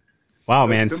 Wow,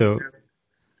 man! So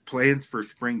plans for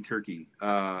spring turkey,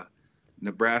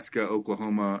 Nebraska,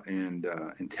 Oklahoma, and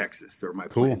Texas are my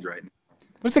plans right now.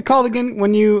 What's it called again?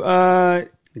 When you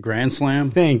Grand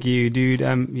Slam? Thank you, dude.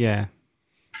 Yeah.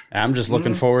 I'm just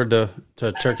looking forward to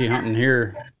turkey hunting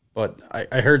here. But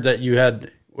I heard that you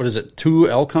had, 2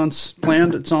 elk hunts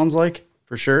planned, it sounds like,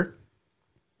 for sure?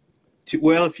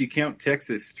 Well, if you count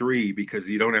Texas, 3, because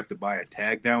you don't have to buy a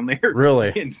tag down there.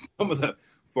 Really? And some of the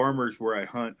farmers where I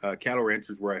hunt, cattle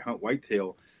ranchers where I hunt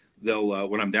whitetail, they'll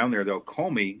when I'm down there, they'll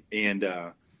call me. And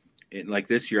like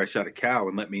this year, I shot a cow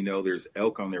and let me know there's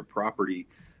elk on their property.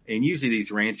 And usually these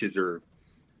ranches are,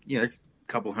 there's a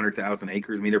couple 100,000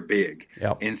 acres. I mean, they're big.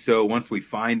 Yep. And so once we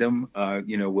find them,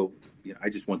 I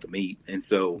just want the meat, and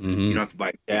so you don't have to buy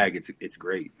a tag. It's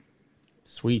great.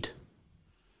 Sweet.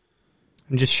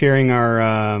 I'm just sharing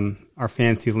our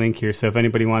fancy link here, so if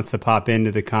anybody wants to pop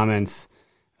into the comments,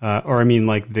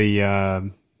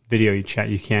 the video chat,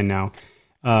 you can now.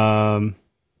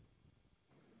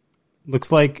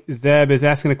 Looks like Zeb is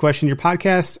asking a question. Your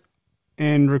podcast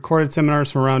and recorded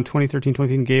seminars from around 2013,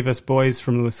 2015 gave us boys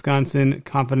from Wisconsin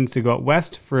confidence to go out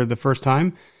west for the first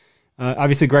time.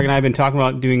 Obviously, Greg and I have been talking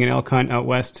about doing an elk hunt out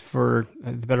west for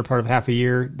the better part of half a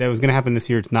year. That was going to happen this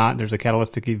year. It's not. There's a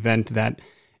catalytic event that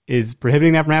is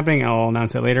prohibiting that from happening. I'll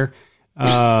announce that later.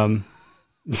 Yeah.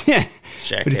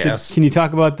 Jackass. Can you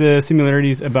talk about the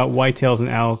similarities about whitetails and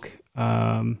elk?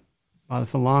 Wow,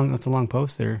 that's a long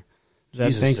post there. Zeb,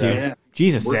 Jesus, thank you. Yeah.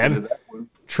 Jesus, Zeb.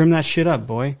 Trim that shit up,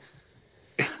 boy.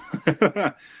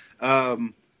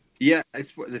 Yeah,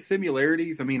 the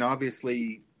similarities, I mean,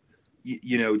 obviously,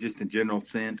 just in general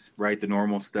scent, right? The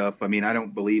normal stuff. I mean, I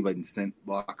don't believe in scent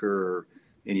blocker or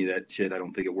any of that shit. I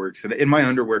don't think it works. And my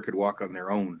underwear could walk on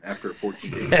their own after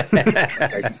 14 days.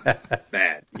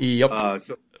 Bad. Yep.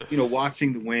 So,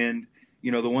 watching the wind,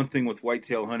 the one thing with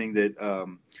whitetail hunting that,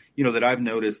 that I've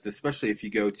noticed, especially if you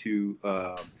go to,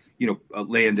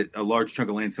 a large chunk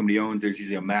of land somebody owns, there's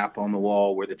usually a map on the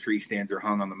wall where the tree stands are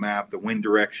hung on the map, the wind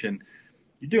direction.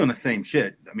 You're doing the same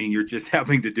shit. I mean, you're just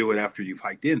having to do it after you've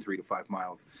hiked in 3 to 5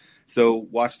 miles. So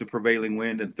watch the prevailing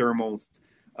wind and thermals.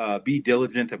 Be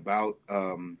diligent about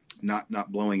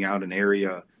not blowing out an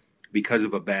area because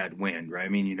of a bad wind, right? I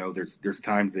mean, there's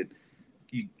times that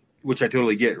which I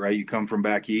totally get, right? You come from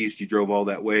back east, you drove all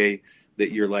that way,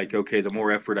 that you're like, okay, the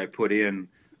more effort I put in,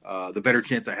 the better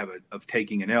chance I have of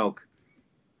taking an elk.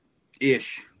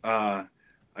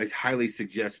 I highly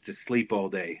suggest to sleep all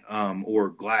day, or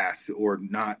glass, or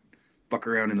not fuck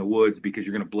around in the woods because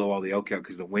you're going to blow all the elk out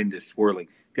because the wind is swirling.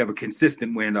 If you have a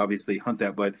consistent wind, obviously hunt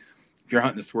that, but if you're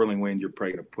hunting a swirling wind, you're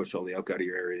probably going to push all the elk out of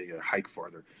your area. You're going to hike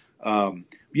farther.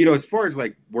 As far as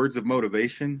like words of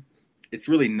motivation, it's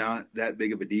really not that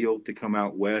big of a deal to come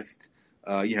out west.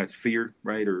 It's fear,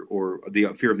 right? Or the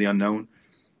fear of the unknown.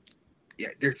 Yeah,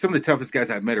 there's some of the toughest guys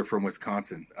I've met are from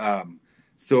Wisconsin.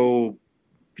 So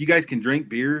if you guys can drink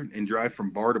beer and drive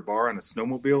from bar to bar on a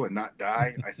snowmobile and not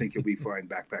die, I think you'll be fine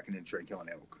backpacking in Trey killing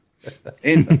elk.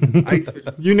 And ice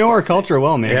fishing. Our culture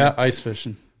well, man. Yeah, ice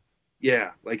fishing.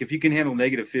 Yeah, like if you can handle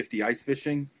negative 50 ice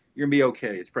fishing, you're going to be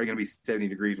okay. It's probably going to be 70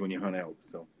 degrees when you hunt elk.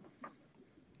 So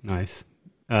nice.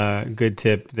 Good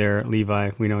tip there,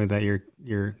 Levi. We know that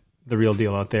you're the real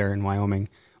deal out there in Wyoming.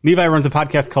 Levi runs a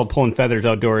podcast called Pulling Feathers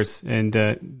Outdoors, and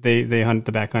they hunt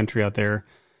the backcountry out there,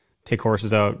 take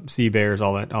horses out, see bears,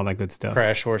 all that good stuff.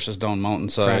 Crash horses down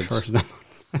mountainsides.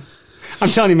 I'm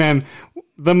telling you, man.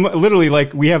 Literally,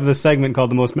 like, we have this segment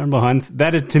called The Most Memorable Hunts.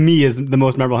 That, to me, is the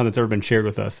most memorable hunt that's ever been shared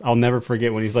with us. I'll never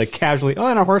forget when he's like casually,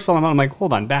 and our horse fell on the mountain. I'm like,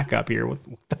 hold on, back up here. What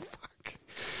the fuck?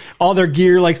 All their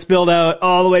gear like spilled out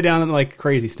all the way down and like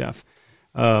crazy stuff.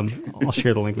 I'll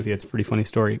share the link with you. It's a pretty funny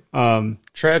story.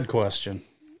 Trad question.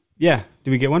 Yeah. Do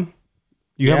we get one?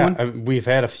 You have one? We've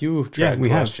had a few trad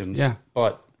questions. Yeah.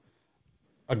 But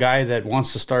a guy that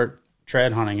wants to start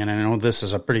trad hunting, and I know this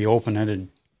is a pretty open-ended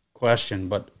question,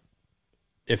 but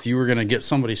if you were going to get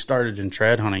somebody started in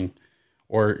trad hunting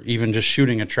or even just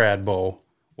shooting a trad bow,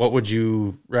 what would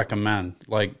you recommend?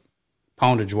 Like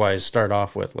poundage-wise, start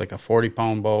off with like a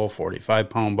 40-pound bow,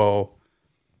 45-pound bow?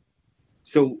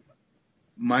 So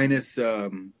minus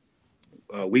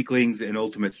weaklings and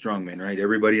ultimate strongmen, right?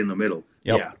 Everybody in the middle.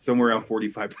 Yep. Yeah, somewhere around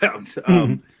 45 pounds.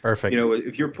 Perfect.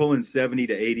 If you're pulling 70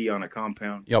 to 80 on a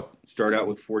compound, start out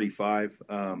with 45.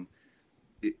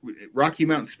 Rocky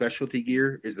Mountain Specialty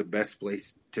Gear is the best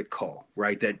place to call,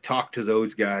 right? That talk to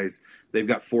those guys. They've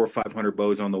got 400 or 500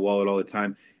 bows on the wallet all the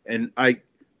time. And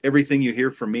everything you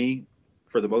hear from me,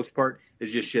 for the most part,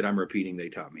 is just shit I'm repeating they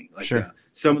taught me. Like, sure.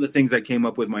 Some of the things I came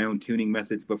up with my own tuning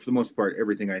methods, but for the most part,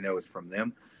 everything I know is from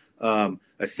them. A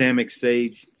Samick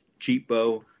Sage cheap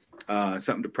bow,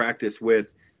 something to practice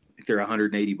with. They're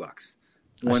 $180.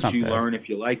 Once you learn, if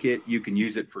you like it, you can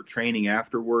use it for training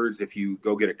afterwards. If you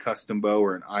go get a custom bow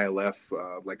or an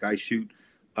ILF like I shoot,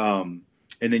 and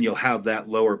then you'll have that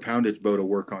lower poundage bow to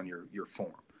work on your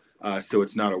form. So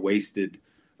it's not a wasted.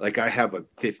 Like I have a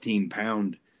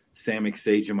 15-pound Samick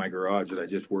Sage in my garage that I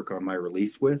just work on my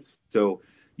release with. So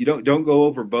you don't go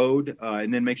over bowed,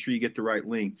 and then make sure you get the right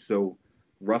length. So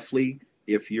roughly,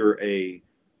 if you're a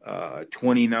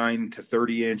 29 to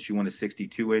 30 inch, you want a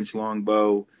 62-inch long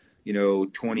bow.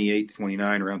 28 to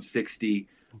 29, around 60.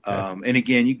 Okay. And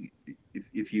again,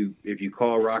 if you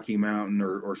call Rocky Mountain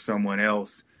or someone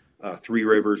else, Three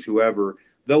Rivers, whoever,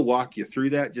 they'll walk you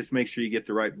through that. Just make sure you get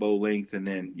the right bow length, and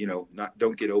then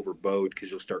don't get over bowed because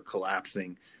you'll start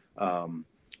collapsing.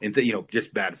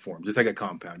 Just bad form, just like a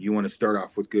compound. You want to start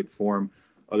off with good form,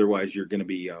 otherwise you're going to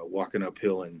be walking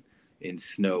uphill in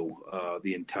snow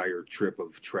the entire trip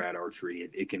of trad archery.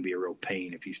 It can be a real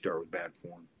pain if you start with bad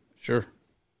form. Sure.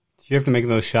 So you have to make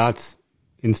those shots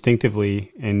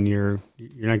instinctively, and you're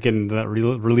not getting that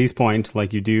release point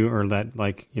like you do, or that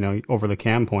over the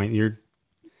cam point. You're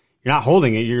not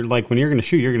holding it. You're like, when you're going to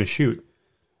shoot, you're going to shoot.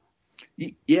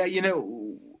 Yeah,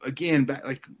 again,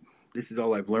 this is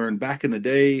all I've learned. Back in the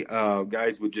day,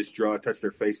 guys would just touch their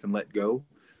face and let go,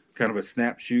 kind of a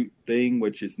snap shoot thing,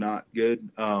 which is not good.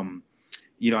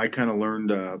 I kind of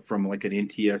learned from like an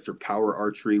NTS or power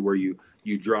archery where you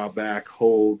draw back,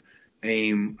 hold,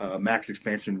 aim, max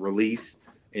expansion, release.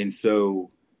 And so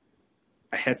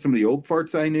I had some of the old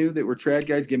farts I knew that were trad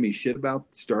guys give me shit about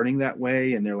starting that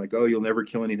way. And they're like, oh, you'll never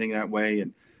kill anything that way.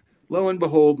 And lo and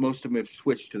behold, most of them have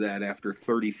switched to that after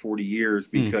 30, 40 years,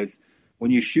 because when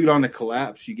you shoot on the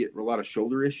collapse, you get a lot of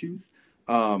shoulder issues.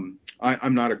 I'm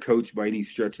not a coach by any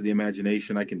stretch of the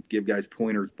imagination. I can give guys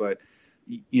pointers, but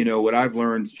what I've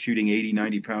learned shooting 80,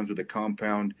 90 pounds with a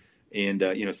compound and,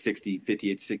 60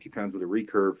 pounds with a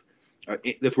recurve,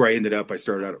 that's where I ended up. I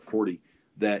started out at 40.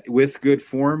 That with good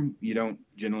form, you don't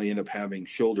generally end up having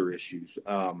shoulder issues.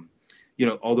 All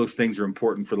those things are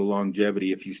important for the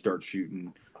longevity. If you start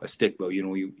shooting a stick bow,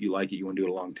 you like it, you want to do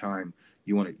it a long time.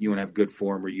 You want to have good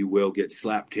form, or you will get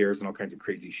slap tears and all kinds of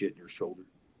crazy shit in your shoulder.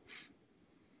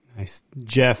 Nice.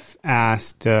 Jeff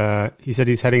asked, he said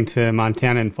he's heading to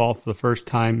Montana in fall for the first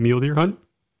time mule deer hunt.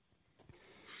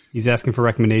 He's asking for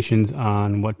recommendations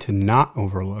on what to not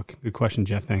overlook. Good question,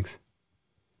 Jeff. Thanks.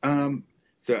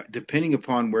 So depending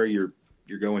upon where you're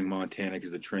going, Montana,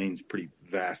 because the terrain's pretty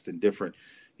vast and different.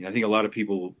 I think a lot of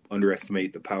people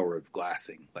underestimate the power of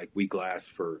glassing. Like we glass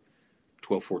for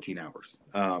 12, 14 hours.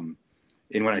 And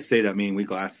when I say that, I mean we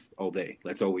glass all day.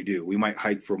 That's all we do. We might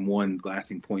hike from one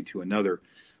glassing point to another,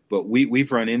 but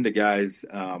we've run into guys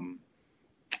on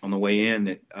the way in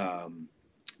that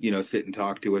sit and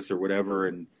talk to us or whatever,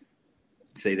 and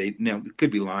say they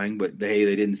could be lying, but they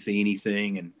didn't see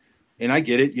anything, and I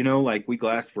get it. Like we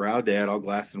glass for our dad. I'll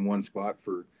glass in one spot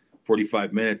for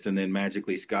 45 minutes, and then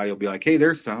magically Scotty will be like, "Hey,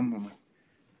 there's some." I'm like,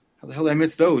 "How the hell did I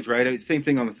miss those?" Right? Same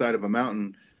thing on the side of a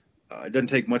mountain. It doesn't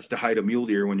take much to hide a mule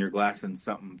deer when you're glassing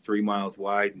something 3 miles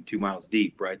wide and 2 miles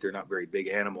deep. Right? They're not very big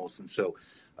animals, and so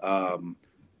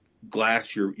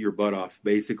glass your butt off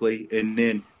basically, and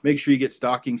then make sure you get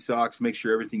stocking socks. Make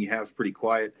sure everything you have is pretty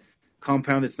quiet.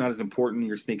 Compound, it's not as important.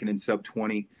 You're sneaking in sub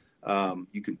 20.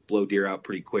 You can blow deer out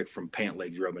pretty quick from pant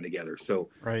legs rubbing together. So,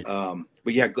 right.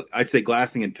 But yeah, I'd say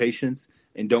glassing and patience,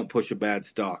 and don't push a bad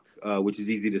stock, which is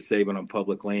easy to say, but on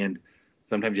public land,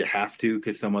 sometimes you have to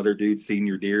because some other dude's seen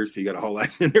your deer, so you got to haul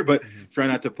ass in there. But try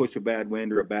not to push a bad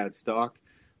wind or a bad stock.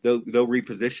 They'll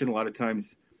reposition a lot of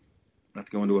times. Not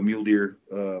to go into a mule deer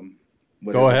Go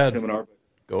ahead. seminar.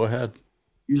 Go ahead.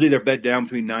 Usually they're bed down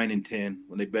between 9 and 10.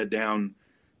 When they bed down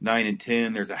 9 and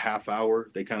 10, there's a half hour.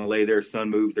 They kind of lay there, sun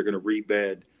moves, they're going to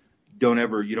rebed. I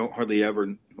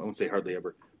won't say hardly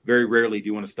ever. Very rarely do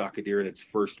you want to stalk a deer in its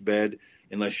first bed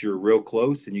unless you're real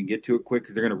close and you can get to it quick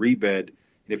because they're going to rebed.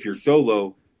 And if you're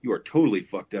solo, you are totally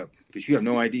fucked up because you have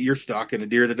no idea you're stalking a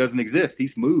deer that doesn't exist.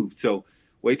 He's moved. So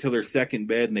wait till their second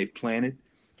bed and they've planted.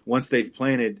 Once they've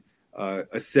planted,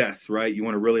 assess, right? You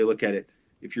want to really look at it.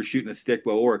 If you're shooting a stick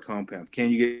bow or a compound,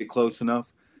 can you get close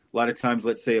enough? A lot of times,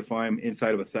 let's say if I'm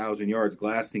inside of 1,000 yards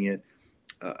glassing it,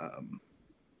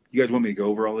 you guys want me to go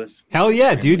over all this? Hell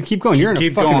yeah, dude. Keep going. You're in a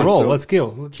fucking going. roll. So, Let's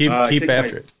go. Keep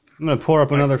after it. I'm going to pour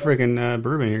up another freaking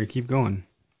bourbon here. Keep going.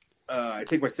 I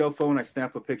take my cell phone, I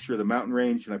snap a picture of the mountain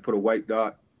range, and I put a white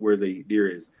dot where the deer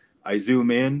is. I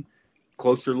zoom in,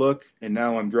 closer look, and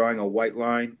now I'm drawing a white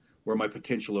line where my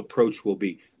potential approach will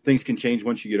be. Things can change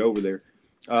once you get over there.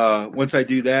 Once I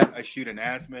do that, I shoot an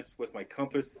azimuth with my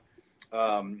compass.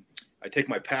 I take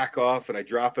my pack off and I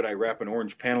drop it. I wrap an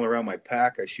orange panel around my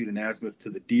pack. I shoot an azimuth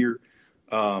to the deer.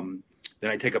 Then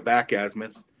I take a back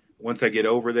azimuth. Once I get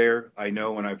over there, I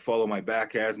know when I follow my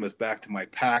back azimuth back to my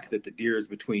pack that the deer is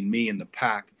between me and the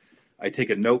pack. I take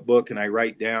a notebook and I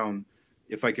write down,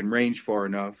 if I can range far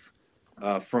enough,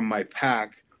 from my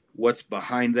pack, what's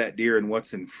behind that deer and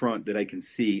what's in front that I can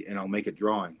see, and I'll make a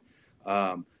drawing.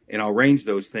 And I'll range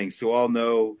those things. So I'll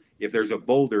know if there's a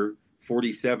boulder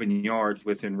 47 yards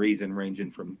within reason, ranging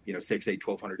from 6, 8,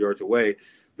 1,200 yards away.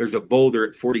 There's a boulder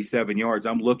at 47 yards.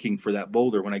 I'm looking for that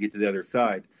boulder when I get to the other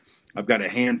side. I've got a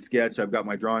hand sketch. I've got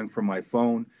my drawing from my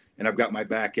phone, and I've got my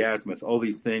back azimuth. All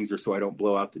these things are so I don't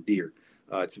blow out the deer.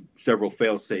 It's several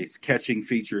fail-safes. Catching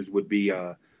features would be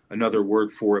another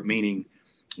word for it, meaning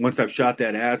once I've shot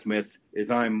that azimuth,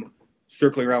 as I'm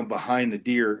circling around behind the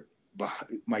deer,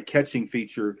 my catching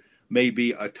feature may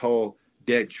be a tall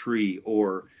dead tree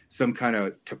or some kind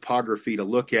of topography to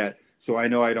look at, so I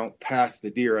know I don't pass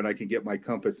the deer and I can get my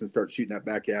compass and start shooting that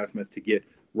back azimuth to get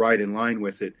right in line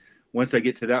with it. Once I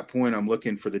get to that point, I'm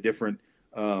looking for the different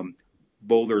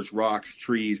boulders, rocks,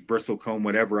 trees, bristlecomb,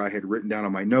 whatever I had written down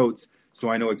on my notes, so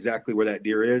I know exactly where that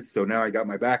deer is. So now I got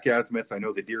my back azimuth. I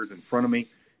know the deer's in front of me,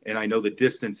 and I know the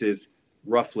distance is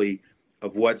roughly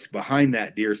of what's behind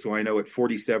that deer. So I know at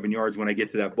 47 yards when I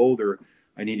get to that boulder,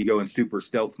 I need to go in super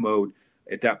stealth mode.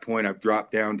 At that point, I've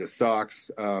dropped down to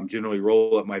socks, generally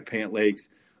roll up my pant legs,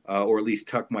 or at least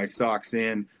tuck my socks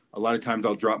in. A lot of times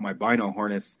I'll drop my bino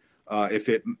harness.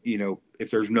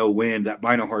 If there's no wind, that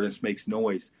bino harness makes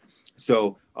noise.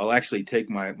 So I'll actually take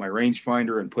my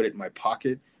rangefinder and put it in my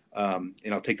pocket, and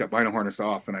I'll take that bino harness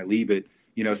off and I leave it.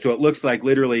 So it looks like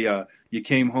literally you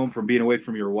came home from being away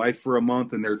from your wife for a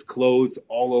month and there's clothes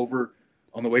all over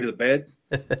on the way to the bed.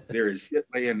 there is shit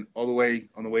laying all the way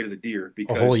on the way to the deer.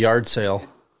 Because, a whole yard sale.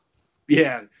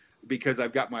 Yeah, because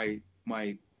I've got my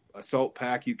assault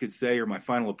pack, you could say, or my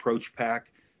final approach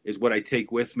pack is what I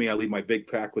take with me. I leave my big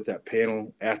pack with that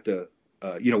panel at the,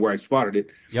 where I spotted it.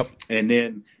 Yep. And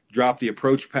then drop the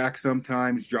approach pack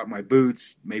sometimes, drop my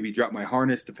boots, maybe drop my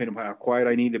harness, depending on how quiet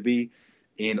I need to be.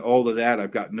 And all of that,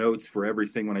 I've got notes for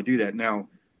everything when I do that. Now,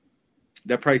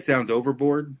 that probably sounds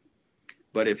overboard,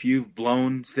 but if you've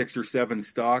blown 6 or 7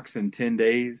 stalks in 10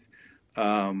 days,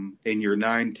 and you're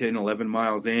 9, 10, 11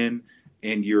 miles in,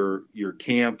 and your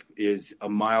camp is a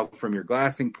mile from your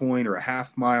glassing point or a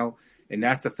half mile, and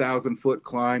that's 1,000-foot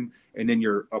climb, and then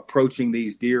you're approaching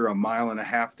these deer 1.5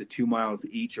 miles to 2 miles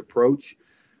each approach,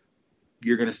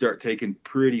 you're going to start taking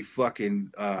pretty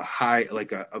fucking high,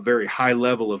 like a very high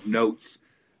level of notes,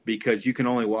 because you can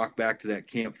only walk back to that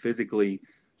camp physically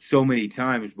so many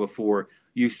times before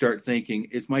you start thinking,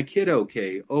 is my kid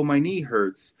okay? Oh, my knee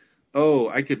hurts. Oh,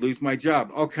 I could lose my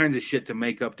job. All kinds of shit to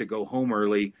make up to go home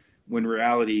early, when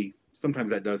reality,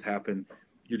 sometimes that does happen.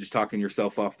 You're just talking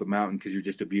yourself off the mountain because you're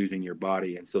just abusing your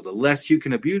body. And so the less you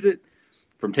can abuse it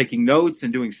from taking notes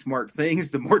and doing smart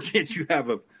things, the more chance you have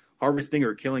of harvesting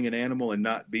or killing an animal and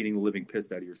not beating the living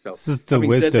piss out of yourself. This is the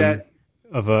wisdom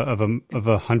of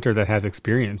a hunter that has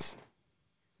experience.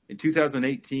 In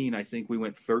 2018, I think we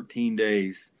went 13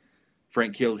 days.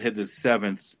 Frank hit the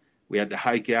 7th. We had to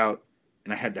hike out,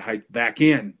 and I had to hike back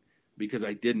in because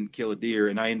I didn't kill a deer,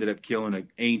 and I ended up killing an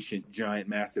ancient, giant,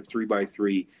 massive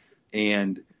 3x3,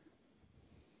 and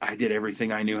I did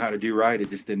everything I knew how to do right. It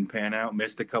just didn't pan out.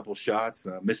 Missed a couple shots.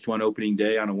 Missed one opening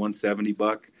day on a 170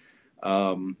 buck.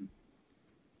 The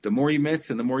more you miss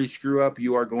and the more you screw up,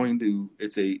 you are going to –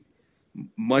 it's a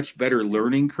much better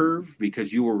learning curve,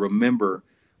 because you will remember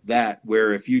that,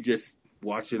 where if you just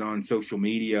watch it on social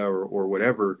media or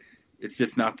whatever, it's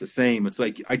just not the same. It's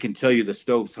like, I can tell you the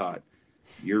stove's hot.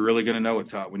 You're really going to know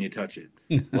it's hot when you touch it.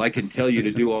 Well, I can tell you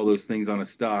to do all those things on a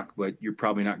stalk, but you're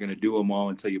probably not going to do them all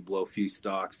until you blow a few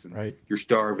stalks, and right. You're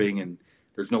starving and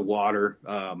there's no water,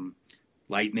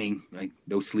 lightning, like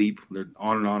no sleep. They're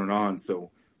on and on and on.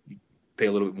 So you pay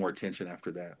a little bit more attention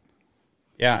after that.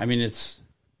 Yeah. I mean, it's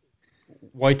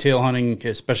whitetail hunting,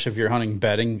 especially if you're hunting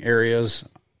bedding areas,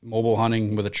 mobile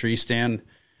hunting with a tree stand.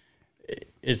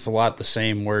 It's a lot the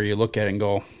same, where you look at it and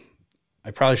go, I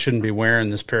probably shouldn't be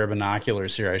wearing this pair of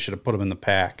binoculars here. I should have put them in the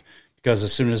pack, because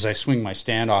as soon as I swing my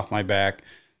stand off my back,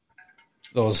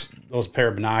 those pair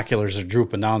of binoculars are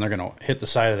drooping down. They're going to hit the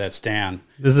side of that stand.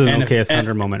 This is an okayest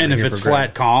hunter moment. And if it's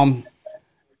flat calm,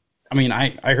 I mean, I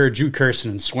heard you cursing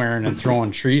and swearing and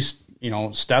throwing trees,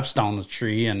 steps down the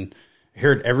tree, and I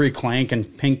heard every clank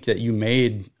and pink that you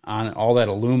made on all that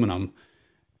aluminum.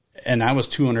 And I was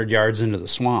 200 yards into the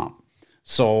swamp.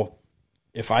 So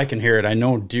if I can hear it, I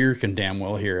know deer can damn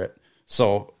well hear it.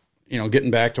 So,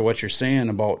 getting back to what you're saying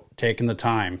about taking the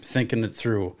time, thinking it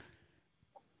through,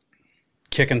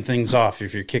 kicking things off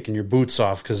if you're kicking your boots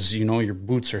off, because your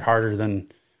boots are harder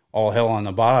than all hell on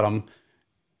the bottom.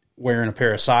 Wearing a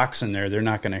pair of socks in there, they're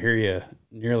not going to hear you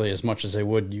nearly as much as they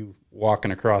would you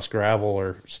walking across gravel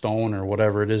or stone or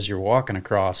whatever it is you're walking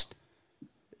across.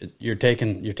 You're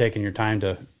taking your time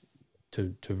to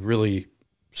really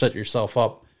set yourself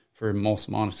up for the most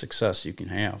amount of success you can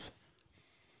have.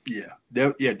 Yeah,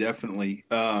 definitely.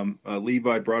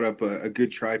 Levi brought up a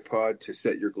good tripod to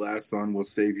set your glass on. Will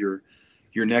save your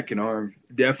neck and arms.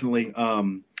 Definitely.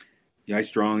 I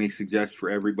strongly suggest for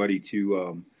everybody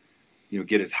to,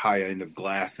 get as high end of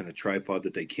glass in a tripod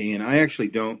that they can. I actually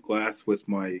don't glass with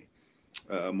my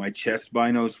chest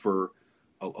binos for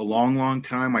a long, long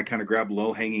time. I kind of grab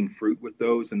low hanging fruit with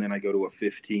those, and then I go to a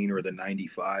 15 or the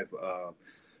 95,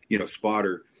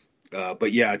 spotter.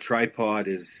 But yeah, a tripod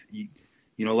is,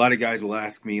 a lot of guys will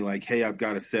ask me like, hey, I've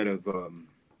got a set of,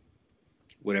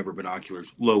 whatever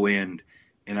binoculars, low end,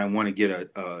 and I want to get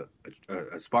a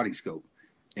spotting scope.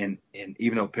 And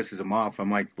even though it pisses them off, I'm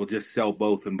like, well, just sell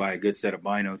both and buy a good set of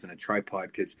binos and a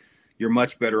tripod, because you're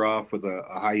much better off with a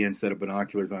high-end set of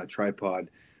binoculars on a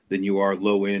tripod than you are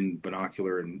low-end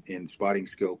binocular and spotting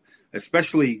scope.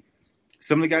 Especially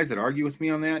some of the guys that argue with me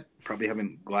on that probably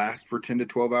haven't glassed for 10 to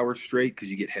 12 hours straight, because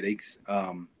you get headaches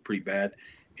pretty bad.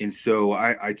 And so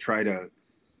I try to,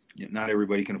 not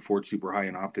everybody can afford super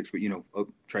high-end optics, but,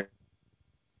 try. It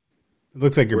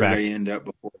looks like you're Where back. did I end up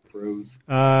before it froze?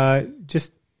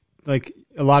 Just like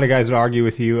a lot of guys would argue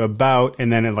with you about,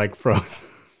 and then it like froze.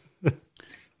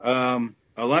 A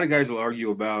lot of guys will argue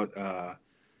about,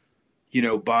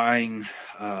 buying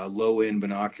low-end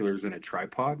binoculars and a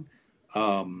tripod,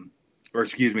 low-end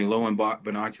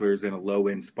binoculars and a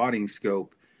low-end spotting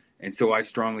scope. And so I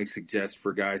strongly suggest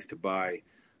for guys to buy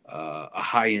a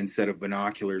high-end set of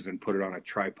binoculars and put it on a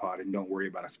tripod and don't worry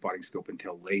about a spotting scope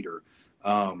until later.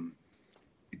 And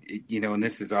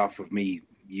this is off of me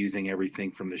using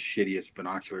everything from the shittiest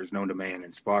binoculars known to man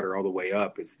and spotter all the way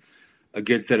up. It's a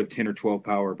good set of 10 or 12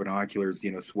 power binoculars,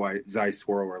 Zeiss,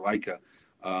 Swirl, or Leica,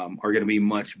 are going to be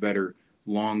much better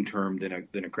long-term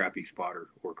than a crappy spotter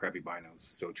or crappy binos.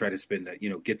 So try to spend that,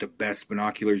 get the best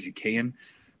binoculars you can,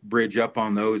 bridge up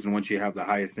on those, and once you have the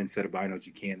highest end set of binos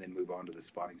you can, then move on to the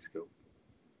spotting scope.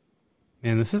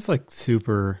 Man, this is like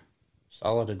super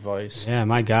solid advice. Yeah,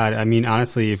 my God. I mean,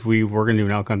 honestly, if we were going to do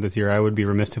an elk hunt this year, I would be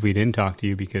remiss if we didn't talk to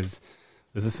you, because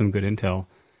this is some good intel.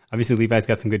 Obviously, Levi's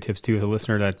got some good tips too. As a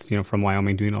listener that's from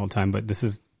Wyoming doing it all the time, but this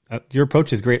is your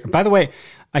approach is great. By the way,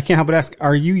 I can't help but ask: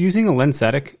 are you using a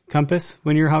lensatic compass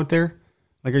when you're out there?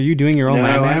 Like, are you doing your own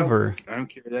land nav? Or I don't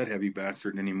carry that heavy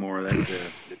bastard anymore. That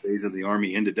the days of the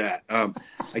Army ended that. I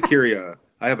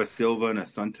have a Silva and a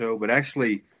Sunto, but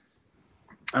actually,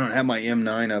 I don't have my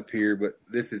M9 up here. But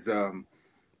this is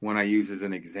one I use as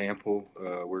an example.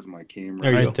 Where's my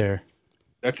camera? Right there.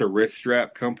 That's a wrist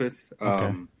strap compass.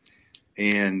 Okay.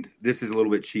 And this is a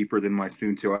little bit cheaper than my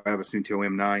Sunto. I have a Sunto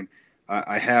M9.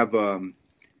 I have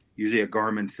usually a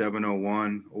Garmin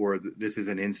 701, or this is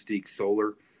an Instinct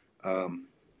Solar.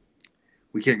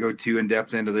 We can't go too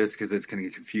in-depth into this because it's going to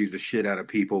confuse the shit out of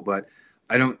people, but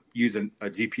I don't use a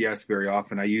GPS very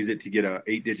often. I use it to get a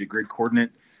 8-digit grid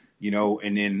coordinate,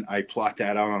 and then I plot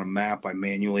that out on a map. I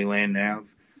manually land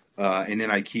nav, and then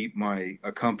I keep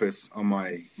a compass on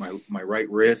my right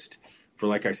wrist for,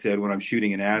 like I said, when I'm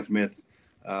shooting an azimuth.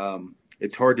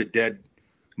 It's hard to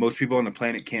most people on the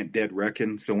planet can't dead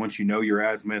reckon. So once you know your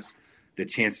azimuth, the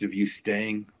chances of you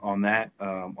staying on that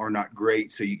are not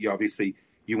great. So you obviously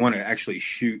you want to actually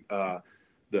shoot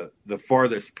the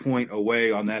farthest point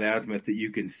away on that azimuth that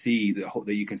you can see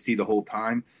the whole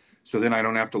time. So then I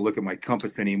don't have to look at my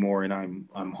compass anymore, and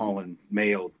I'm hauling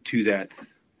mail to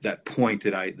that point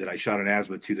that I shot an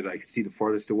azimuth to, that I can see the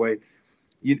farthest away.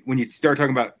 When you start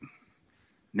talking about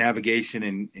navigation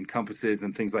and compasses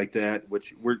and things like that,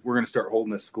 which we're going to start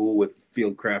holding a school with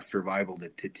Fieldcraft Survival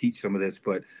to teach some of this.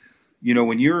 But,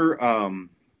 when you're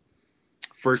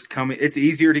first coming, it's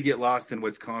easier to get lost in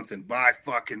Wisconsin by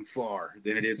fucking far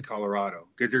than it is Colorado,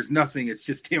 because there's nothing. It's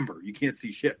just timber. You can't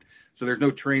see shit. So there's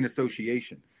no terrain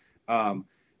association.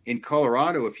 In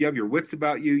Colorado, if you have your wits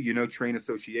about you, terrain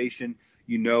association,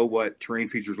 what terrain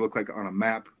features look like on a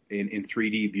map in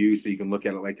 3D view, so you can look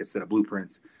at it like a set of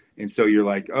blueprints. And so you're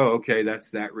like, oh, okay,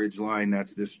 that's that ridge line,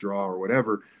 that's this draw or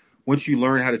whatever. Once you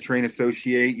learn how to terrain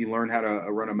associate, you learn how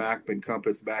to run a map and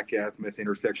compass, back azimuth,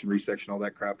 intersection, resection, all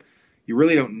that crap. You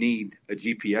really don't need a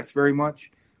GPS very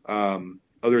much,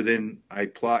 other than I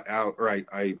plot out, or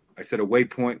I set a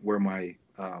waypoint where my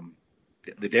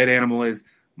the dead animal is,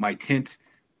 my tent,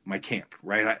 my camp,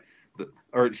 right?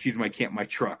 My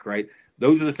truck, right?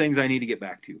 Those are the things I need to get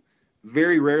back to.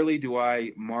 Very rarely do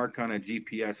I mark on a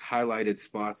GPS highlighted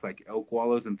spots like elk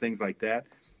wallows and things like that.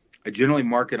 I generally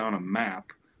mark it on a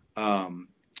map, and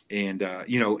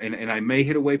I may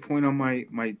hit a waypoint on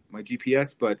my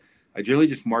GPS, but I generally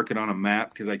just mark it on a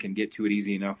map because I can get to it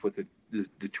easy enough with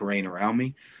the terrain around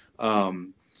me.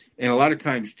 And a lot of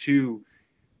times too,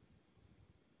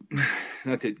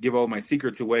 not to give all my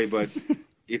secrets away, but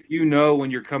if when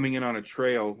you're coming in on a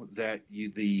trail that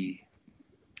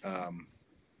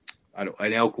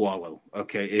an elk wallow,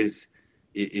 okay, is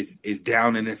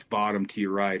down in this bottom to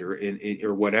your right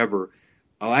or whatever,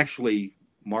 I'll actually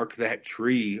mark that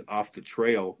tree off the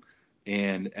trail,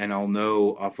 and I'll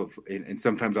know off of, and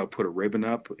sometimes I'll put a ribbon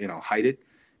up and I'll hide it,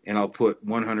 and I'll put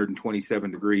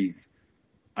 127 degrees.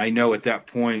 I know at that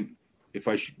point, if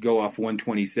I should go off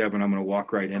 127, I'm going to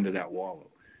walk right into that wallow.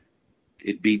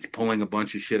 It beats pulling a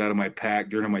bunch of shit out of my pack,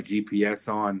 turning my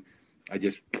GPS on. I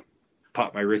just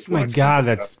pop my wristwatch. My God,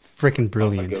 that's freaking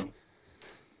brilliant.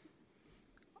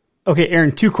 Okay,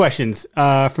 Aaron, 2 questions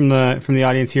from the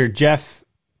audience here. Jeff,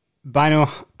 bino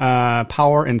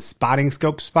power and spotting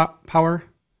scope power?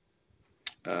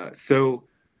 So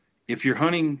if you're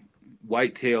hunting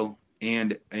whitetail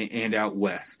and out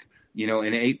west,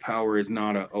 an 8 power is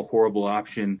not a horrible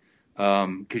option,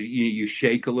 because you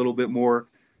shake a little bit more.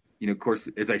 Of course,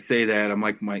 as I say that, I'm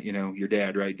like your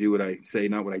dad, right? Do what I say,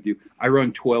 not what I do. I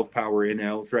run 12 power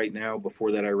NLs right now.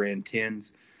 Before that, I ran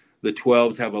 10s. The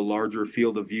 12s have a larger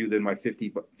field of view than my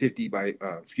 15 by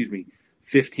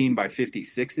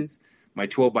 56s. My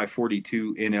 12 by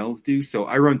 42 NLs do. So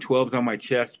I run 12s on my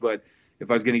chest, but if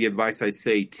I was going to give advice, I'd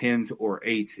say 10s or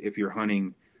 8s if you're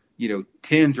hunting.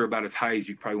 10s are about as high as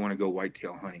you probably want to go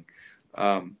whitetail hunting.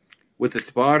 With the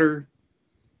spotter,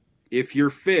 if you're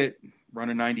fit, run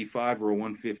a 95 or a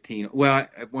 115. Well,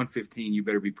 at 115, you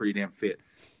better be pretty damn fit.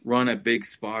 Run a big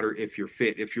spotter if you're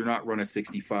fit. If you're not, run a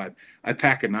 65. I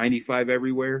pack a 95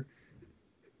 everywhere.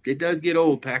 It does get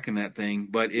old packing that thing,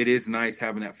 but it is nice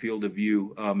having that field of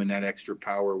view and that extra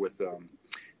power with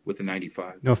the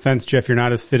 95. No offense, Jeff, you're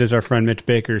not as fit as our friend Mitch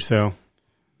Baker, so.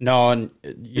 No, and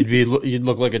you'd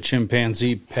look like a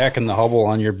chimpanzee packing the Hubble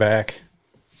on your back.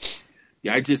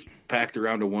 Yeah, I just packed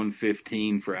around a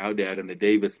 115 for Audad in the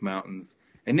Davis Mountains,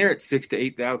 and they're at 6,000 to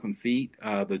 8,000 feet,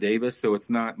 the Davis. So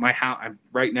it's not my house.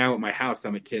 Right now at my house,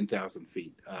 I'm at 10,000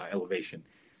 feet elevation.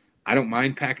 I don't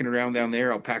mind packing around down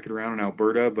there. I'll pack it around in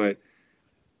Alberta, but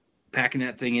packing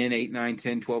that thing in 8, 9,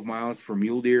 10, 12 miles for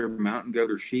mule deer, mountain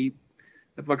goat, or sheep,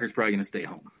 that fucker's probably going to stay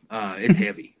home. It's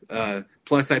heavy.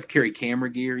 Plus, I carry camera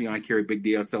gear. I carry a big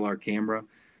DSLR camera,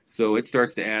 so it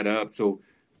starts to add up. So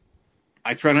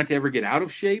I try not to ever get out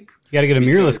of shape. You got to get a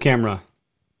mirrorless camera.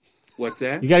 What's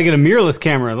that? You got to get a mirrorless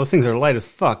camera. Those things are light as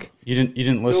fuck. You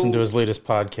didn't listen to his latest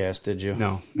podcast, did you?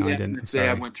 No, I didn't.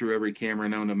 I went through every camera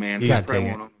known to man. He's probably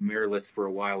won't own a mirrorless for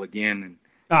a while again.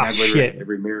 And shit!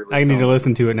 Every mirrorless I need to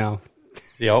listen to it now.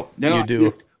 Yep, no, you do.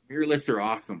 Mirrorless are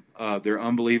awesome. They're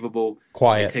unbelievable.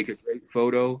 Quiet. They take a great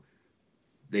photo.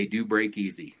 They do break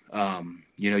easy.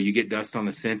 You get dust on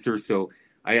the sensor, so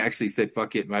I actually said,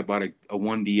 fuck it. I bought a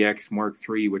 1DX Mark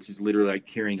III, which is literally like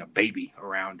carrying a baby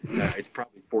around. It's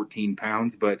probably 14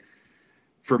 pounds. But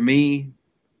for me,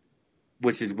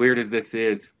 which is weird as this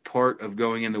is, part of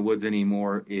going in the woods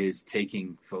anymore is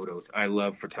taking photos. I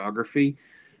love photography.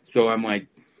 So I'm like,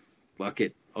 fuck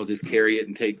it. I'll just carry it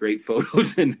and take great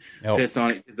photos and piss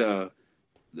on it.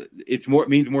 It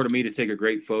means more to me to take a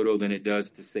great photo than it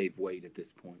does to save weight at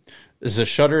this point. Is the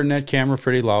shutter in that camera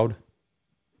pretty loud?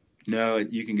 No,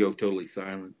 you can go totally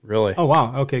silent. Really? Oh,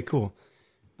 wow. Okay, cool.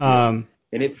 And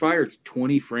it fires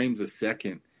 20 frames a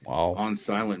second wow. on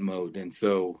silent mode. And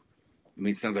so,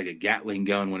 it sounds like a Gatling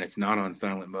gun when it's not on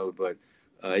silent mode, but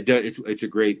it's a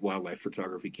great wildlife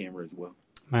photography camera as well.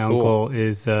 My uncle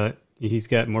is, he's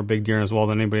got more big deer in his wall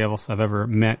than anybody else I've ever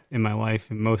met in my life,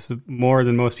 and more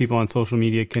than most people on social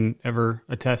media can ever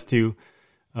attest to.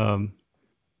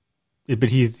 But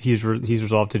he's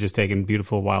resolved to just taking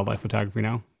beautiful wildlife photography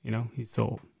now. He's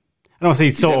so, I don't want to say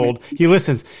he's so old. He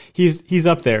listens. He's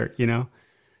up there.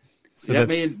 So that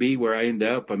may be where I end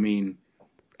up. I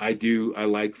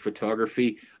like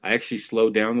photography. I actually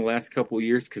slowed down the last couple of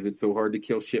years because it's so hard to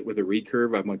kill shit with a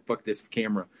recurve. I'm like, fuck this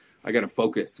camera. I got to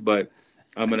focus. But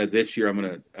I've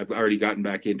already gotten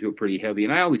back into it pretty heavy.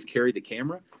 And I always carry the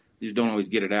camera. I just don't always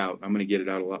get it out. I'm going to get it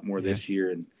out a lot more this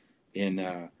year. And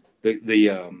the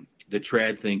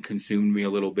trad thing consumed me a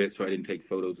little bit, so I didn't take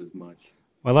photos as much.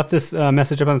 Well, I left this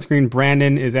message up on the screen.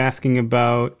 Brandon is asking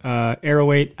about arrow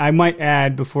weight. I might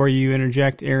add, before you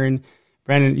interject, Aaron,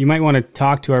 Brandon, you might want to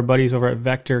talk to our buddies over at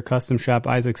Vector Custom Shop.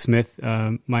 Isaac Smith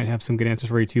might have some good answers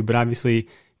for you too, but obviously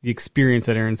the experience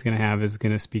that Aaron's going to have is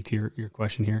going to speak to your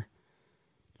question here.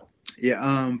 Yeah,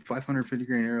 550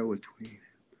 grain arrow with 20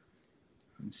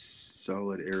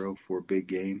 solid arrow for big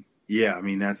game. Yeah,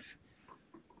 that's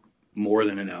more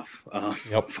than enough.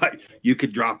 You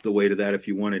could drop the weight of that if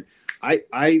you wanted.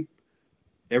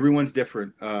 Everyone's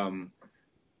different,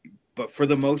 but for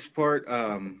the most part,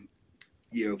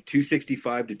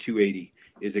 265 to 280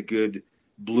 is a good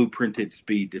blueprinted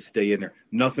speed to stay in there.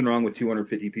 Nothing wrong with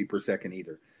 250 feet per second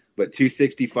either, but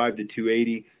 265 to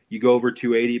 280, you go over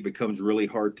 280, it becomes really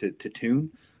hard to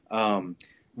tune.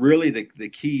 Really, the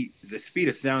key, the speed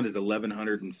of sound is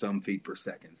 1,100 and some feet per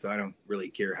second. So I don't really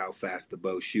care how fast the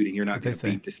bow's shooting. You're not going to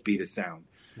beat the speed of sound.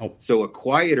 Nope. So a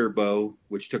quieter bow,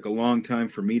 which took a long time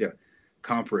for me to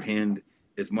comprehend,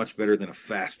 is much better than a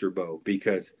faster bow,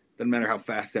 because it doesn't matter how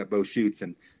fast that bow shoots.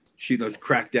 And shooting those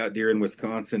cracked out deer in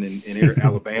Wisconsin and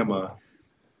Alabama,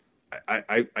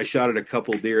 I shot at a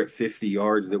couple deer at 50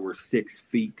 yards that were 6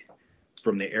 feet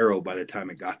from the arrow by the time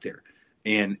it got there.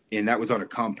 And that was on a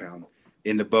compound.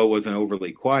 And the bow wasn't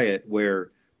overly quiet, where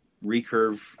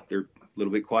recurve, they're a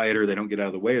little bit quieter. They don't get out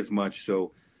of the way as much.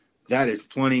 So that is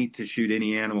plenty to shoot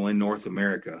any animal in North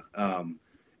America. And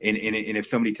if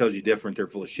somebody tells you different, they're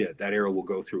full of shit. That arrow will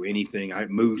go through anything,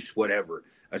 moose, whatever,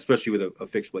 especially with a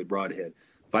fixed blade broadhead.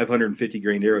 550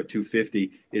 grain arrow at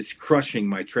 250 is crushing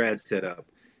my trad setup.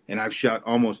 And I've shot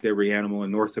almost every animal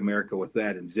in North America with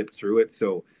that and zipped through it.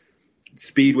 So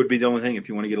speed would be the only thing. If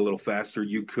you want to get a little faster,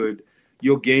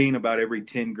 you'll gain about every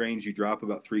 10 grains you drop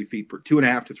about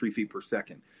 2.5 to 3 feet per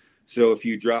second. So if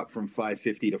you drop from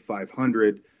 550 to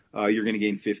 500, you're going to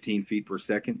gain 15 feet per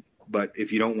second. But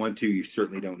if you don't want to, you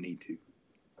certainly don't need to.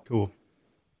 Cool.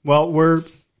 Well, we're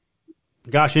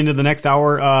into the next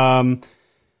hour. I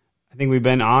think we've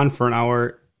been on for an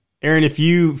hour Aaron, if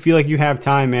you feel like you have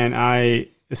time, man,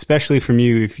 especially from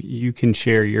you, if you can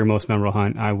share your most memorable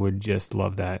hunt, I would just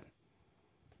love that.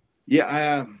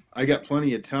 Yeah, I got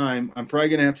plenty of time. I'm probably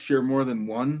gonna have to share more than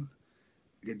one.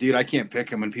 Dude, I can't pick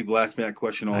them. When people ask me that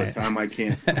question all the time, I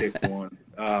can't pick one.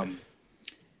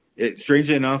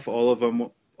 Strangely enough,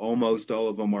 almost all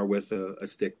of them are with a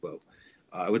stick bow.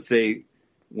 I would say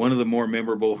one of the more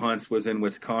memorable hunts was in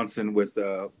Wisconsin with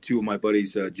two of my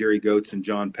buddies, Jerry Goetz and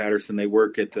John Patterson. They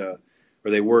worked at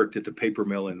the paper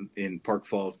mill in Park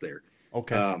Falls there.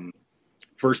 Okay.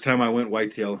 First time I went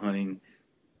whitetail hunting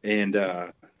and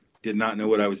did not know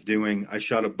what I was doing. I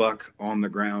shot a buck on the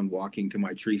ground walking to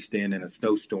my tree stand in a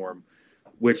snowstorm,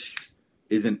 which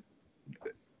isn't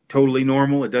totally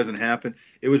normal. It doesn't happen.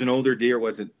 It was an older deer. It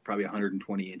wasn't probably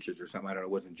 120 inches or something. I don't know.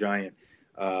 It wasn't giant.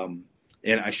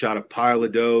 And I shot a pile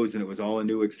of does, and it was all a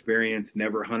new experience.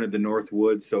 Never hunted the North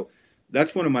Woods. So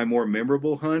that's one of my more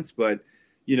memorable hunts. But,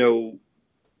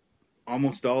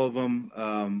 almost all of them,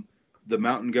 the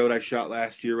mountain goat I shot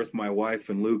last year with my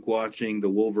wife and Luke watching, the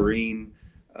Wolverine,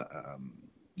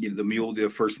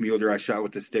 the first mule deer I shot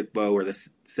with the stick bow, or the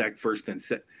first and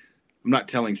second. I'm not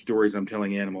telling stories. I'm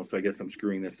telling animals. So I guess I'm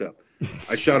screwing this up.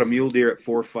 I shot a mule deer at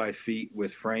 4 or 5 feet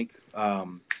with Frank,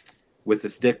 with the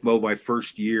stick bow my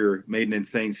first year, made an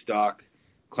insane stalk,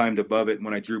 climbed above it. And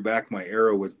when I drew back, my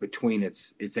arrow was between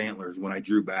its antlers when I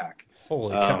drew back.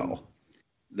 Holy cow.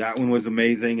 That one was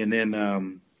amazing. And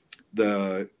then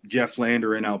the Jeff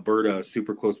Lander in Alberta, a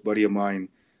super close buddy of mine,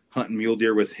 hunting mule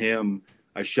deer with him.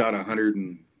 I shot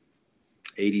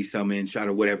 180 some inch, shot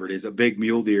of whatever it is, a big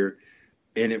mule deer.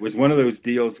 And it was one of those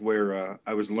deals where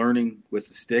I was learning with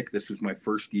the stick. This was my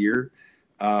first year.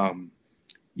 And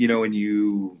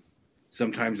you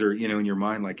sometimes are, in your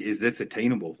mind, like, is this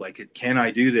attainable? Like, can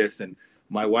I do this? And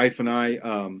my wife and I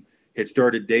had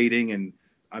started dating, and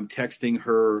I'm texting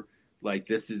her, like,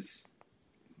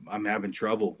 I'm having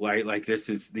trouble. Like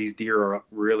these deer are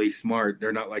really smart.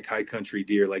 They're not like high country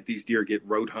deer. Like, these deer get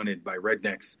road hunted by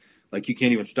rednecks. Like, you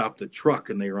can't even stop the truck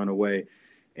and they run away.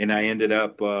 And I ended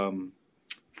up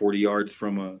 40 yards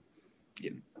from one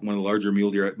of the largest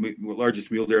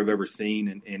mule deer I've ever seen,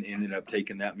 and ended up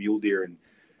taking that mule deer. And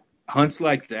hunts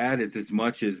like that is as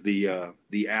much as the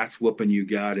ass whooping you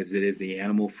got as it is the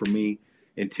animal for me.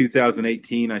 In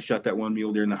 2018, I shot that one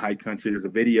mule deer in the high country. There's a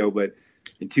video, but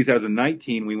in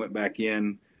 2019, we went back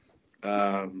in,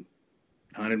 hunted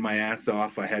my ass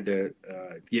off. I had to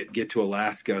get to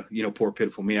Alaska. Poor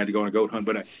pitiful me. I had to go on a goat hunt,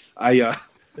 but I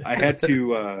had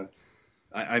to.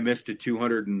 I missed a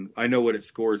 200, and I know what it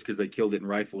scores because they killed it in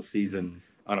rifle season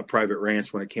on a private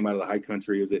ranch when it came out of the high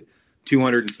country. It was at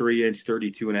 203 inch,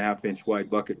 32.5 inch wide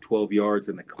buck at 12 yards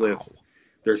in the cliffs. Wow.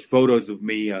 There's photos of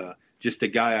me, just a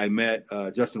guy I met,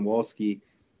 Justin Walsky,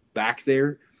 back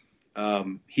there.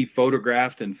 He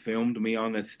photographed and filmed me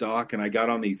on this stalk, and I got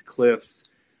on these cliffs.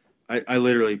 I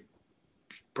literally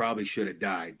probably should have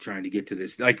died trying to get to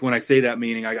this. Like, when I say that,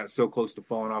 meaning I got so close to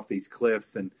falling off these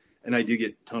cliffs, and I do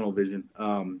get tunnel vision.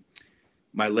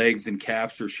 My legs and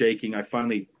calves are shaking. I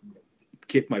finally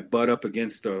kicked my butt up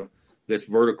against this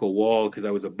vertical wall because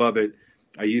I was above it.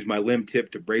 I used my limb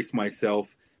tip to brace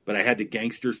myself, but I had to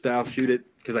gangster style shoot it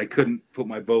because I couldn't put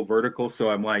my bow vertical. So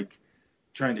I'm like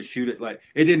trying to shoot it. Like,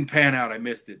 it didn't pan out. I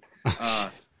missed it.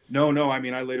 No. I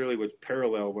mean, I literally was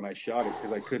parallel when I shot it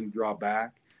because I couldn't draw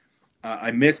back.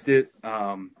 I missed it.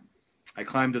 I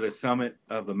climbed to the summit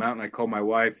of the mountain. I called my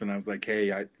wife and I was like,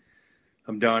 hey,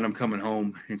 I'm done. I'm coming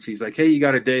home. And she's like, hey, you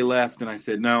got a day left. And I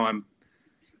said, no, I'm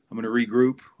going to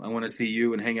regroup. I want to see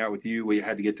you and hang out with you. We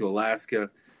had to get to Alaska,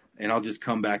 and I'll just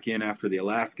come back in after the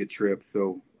Alaska trip.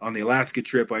 So on the Alaska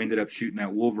trip, I ended up shooting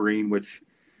that Wolverine, which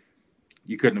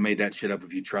you couldn't have made that shit up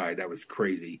if you tried. That was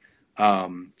crazy.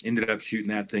 Ended up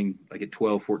shooting that thing like at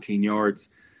 12, 14 yards.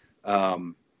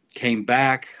 Came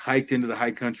back, hiked into the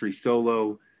high country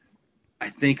solo. I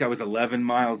think I was 11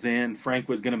 miles in. Frank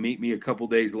was going to meet me a couple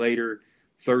days later.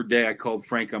 Third day, I called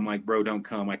Frank. I'm like, bro, don't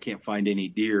come. I can't find any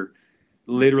deer.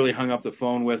 Literally hung up the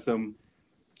phone with him.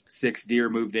 6 deer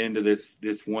moved into this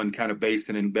one kind of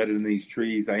basin embedded in these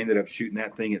trees. I ended up shooting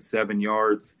that thing at 7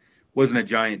 yards. Wasn't a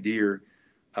giant deer.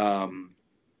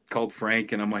 Called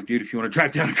Frank, and I'm like, dude, if you want to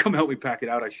drive down and come help me pack it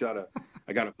out,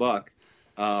 I got a buck.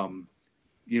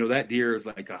 That deer is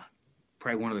like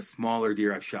probably one of the smaller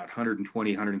deer I've shot,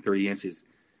 120, 130 inches.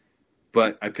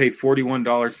 But I paid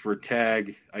 $41 for a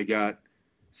tag. I got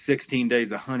 16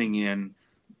 days of hunting in,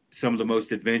 some of the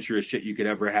most adventurous shit you could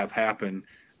ever have happen.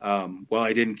 Well,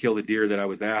 I didn't kill the deer that I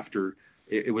was after.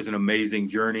 It was an amazing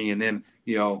journey. And then,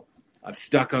 I'm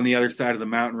stuck on the other side of the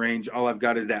mountain range. All I've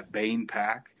got is that Bane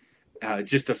pack.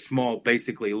 It's just a small,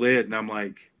 basically, lid. And I'm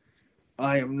like,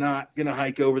 I am not going to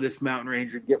hike over this mountain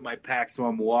range and get my pack. So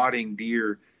I'm wadding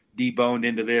deer deboned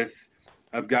into this.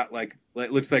 I've got like,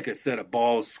 it looks like a set of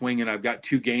balls swinging. I've got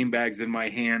 2 game bags in my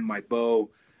hand, my bow,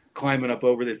 climbing up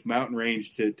over this mountain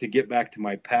range to get back to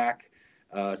my pack.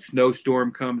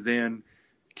 Snowstorm comes in,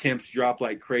 temps drop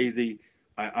like crazy.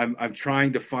 I'm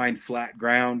trying to find flat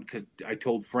ground because I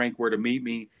told Frank where to meet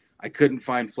me. I couldn't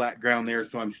find flat ground there,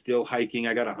 so I'm still hiking.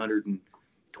 I got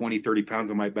 120, 30 pounds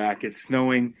on my back. It's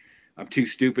snowing. I'm too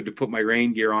stupid to put my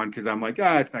rain gear on because I'm like,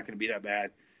 it's not going to be that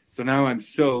bad. So now I'm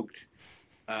soaked,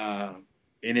 and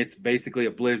it's basically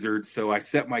a blizzard. So I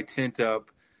set my tent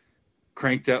up,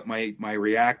 cranked up my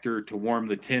reactor to warm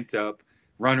the tent up,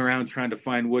 run around trying to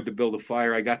find wood to build a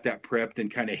fire. I got that prepped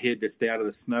and kind of hid to stay out of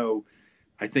the snow.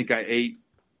 I think I ate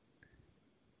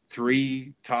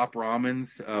 3 top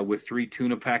ramens with 3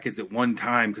 tuna packets at one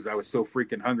time because I was so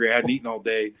freaking hungry. I hadn't eaten all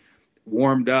day.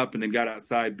 Warmed up and then got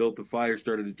outside, built the fire,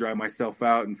 started to dry myself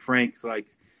out. And Frank's like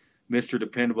Mr.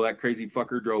 Dependable. That crazy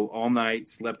fucker drove all night,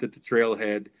 slept at the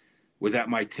trailhead, was at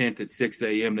my tent at 6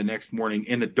 a.m. the next morning.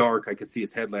 In the dark, I could see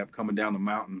his headlamp coming down the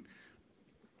mountain.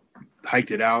 Hiked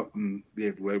it out and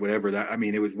whatever.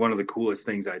 It was one of the coolest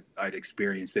things I'd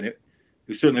experienced. And it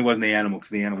certainly wasn't the animal because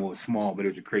the animal was small, but it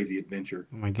was a crazy adventure.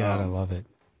 Oh, my God, I love it.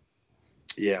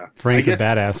 Yeah. Frank's a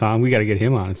badass, huh? We got to get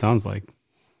him on, it sounds like.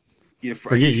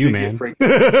 Forget you, man.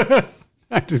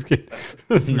 I'm just kidding.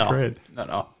 This is great.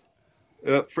 No.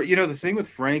 The thing with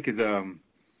Frank is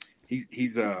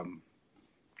he's kind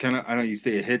of, I don't know, you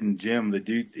say a hidden gem. The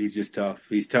dude, he's just tough.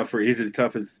 He's as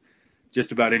tough as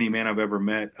just about any man I've ever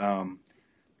met.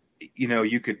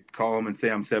 You could call him and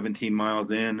say I'm 17 miles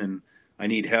in and I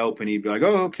need help, and he'd be like,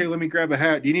 "Oh, okay, let me grab a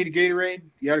hat. Do you need a Gatorade?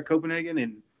 You out of Copenhagen?"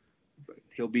 And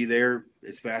he'll be there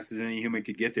as fast as any human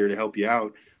could get there to help you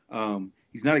out.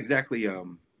 He's not exactly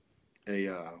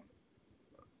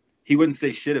he wouldn't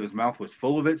say shit if his mouth was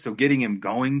full of it. So getting him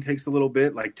going takes a little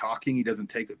bit. Like talking, he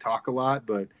doesn't talk a lot,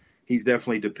 but he's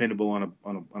definitely dependable on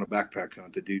a backpack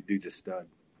hunt. The dude's a stud.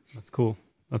 That's cool.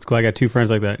 I got 2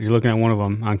 friends like that. You're looking at one of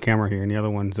them on camera here, and the other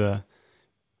one's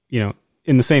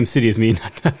in the same city as me,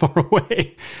 not that far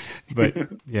away. But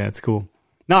yeah, it's cool.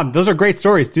 No, those are great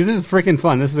stories, dude. This is freaking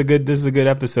fun. This is a good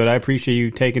episode. I appreciate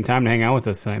you taking time to hang out with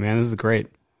us tonight, man. This is great.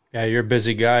 Yeah, you're a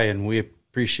busy guy, and we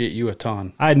appreciate you a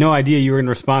ton. I had no idea you were going to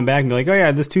respond back and be like, "Oh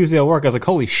yeah, this Tuesday will work." I was like,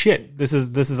 "Holy shit, this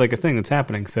is like a thing that's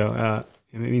happening." So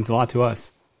it means a lot to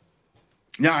us.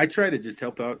 Yeah, I try to just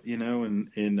help out,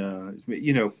 and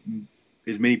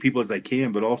as many people as I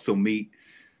can, but also meet,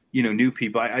 new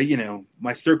people. I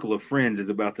my circle of friends is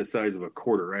about the size of a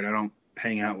quarter, right? I don't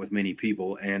hang out with many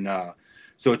people, and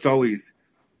so it's always,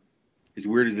 as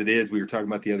weird as it is, we were talking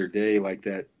about the other day, like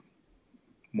that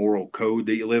moral code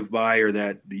that you live by, or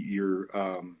that your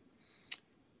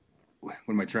what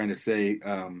am I trying to say?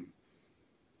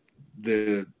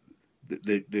 The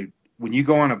when you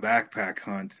go on a backpack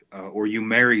hunt, or you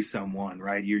marry someone,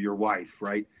 right? You're your wife,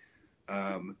 right?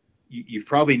 You've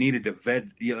probably needed to vet.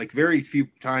 Like very few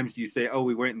times do you say, "Oh,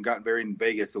 we went and got married in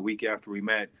Vegas a week after we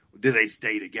met." Do they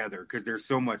stay together? Because there's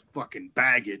so much fucking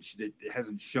baggage that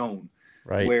hasn't shown.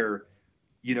 Right. Where,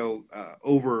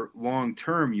 over long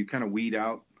term, you kind of weed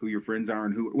out who your friends are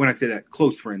and who. When I say that,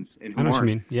 close friends and who I know aren't. what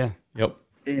you mean. Yeah. Yep.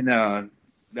 And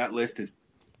that list is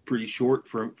pretty short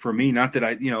for me. Not that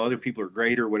other people are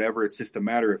great or whatever. It's just a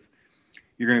matter of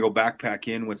you're going to go backpack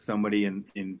in with somebody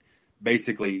and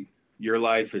basically your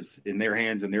life is in their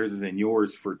hands and theirs is in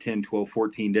yours for 10, 12,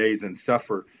 14 days and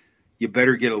suffer. You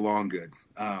better get along good,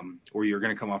 or you're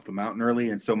going to come off the mountain early.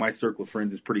 And so my circle of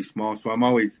friends is pretty small. So I'm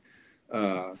always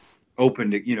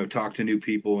open to, talk to new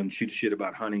people and shoot shit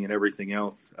about hunting and everything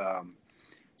else.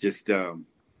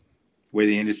 Way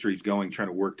the industry is going, trying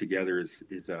to work together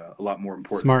is a lot more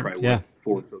important Smart, than yeah.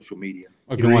 for social media.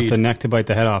 You don't want the neck to bite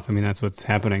the head off. I mean, that's what's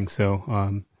happening.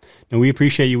 So, no, we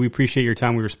appreciate you. We appreciate your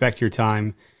time. We respect your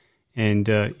time. And,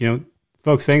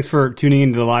 folks, thanks for tuning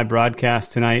into the live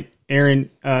broadcast tonight. Aron,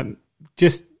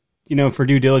 just, for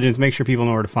due diligence, make sure people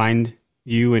know where to find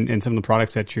you and some of the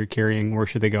products that you're carrying. Where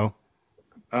should they go?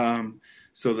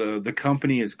 So the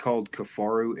company is called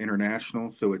Kifaru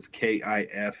International. So it's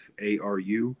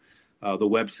KIFARU. The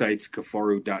website's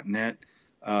kifaru.net.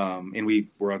 And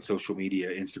we're on social media,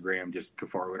 Instagram, just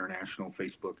Kifaru International,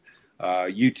 Facebook,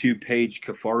 YouTube page,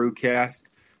 Kifaru Cast.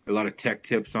 A lot of tech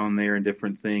tips on there and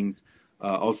different things.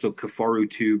 Also Kifaru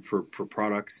Tube for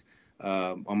products.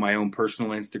 On my own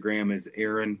personal Instagram is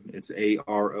Aron. It's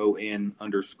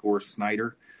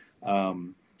ARON_Snyder.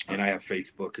 And I have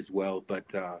Facebook as well.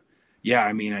 But I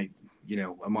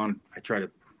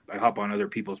hop on other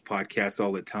people's podcasts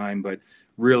all the time, but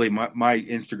really my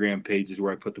Instagram page is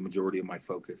where I put the majority of my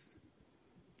focus.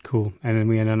 Cool. And then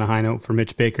we end on a high note for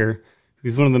Mitch Baker,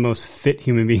 who's one of the most fit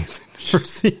human beings I've ever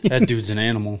seen. That dude's an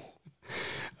animal.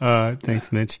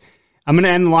 Thanks, Mitch. I'm going to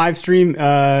end the live stream.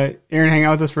 Aaron, hang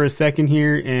out with us for a second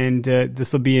here, and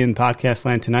this will be in podcast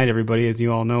land tonight, everybody. As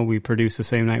you all know, we produce the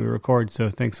same night we record, so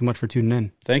thanks so much for tuning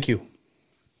in. Thank you.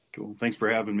 Cool. Thanks for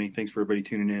having me. Thanks for everybody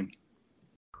tuning in.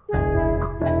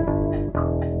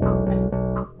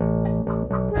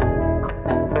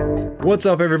 What's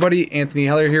up, everybody? Anthony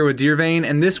Heller here with Deer Vein,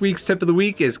 and this week's tip of the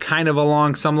week is kind of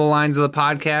along some of the lines of the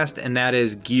podcast, and that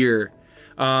is gear.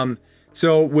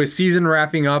 So with season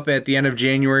wrapping up at the end of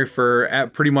January for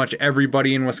pretty much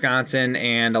everybody in Wisconsin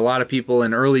and a lot of people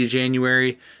in early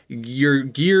January, your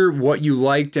gear, what you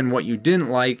liked and what you didn't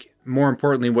like, more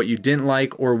importantly, what you didn't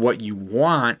like or what you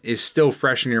want is still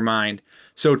fresh in your mind.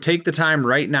 So take the time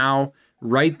right now,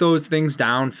 write those things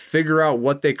down, figure out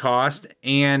what they cost,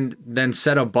 and then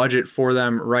set a budget for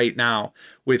them right now.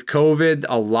 With COVID,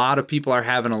 a lot of people are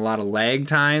having a lot of lag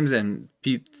times, and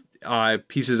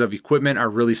pieces of equipment are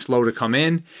really slow to come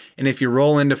in. And if you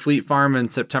roll into Fleet Farm in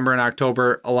September and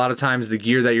October, a lot of times the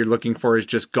gear that you're looking for is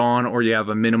just gone, or you have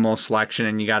a minimal selection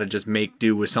and you got to just make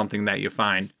do with something that you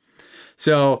find.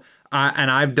 So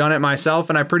and I've done it myself,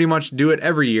 and I pretty much do it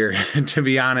every year, to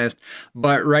be honest.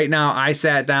 But right now, I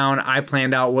sat down, I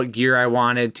planned out what gear I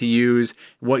wanted to use,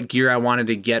 what gear I wanted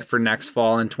to get for next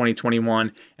fall in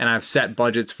 2021, and I've set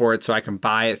budgets for it so I can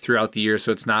buy it throughout the year,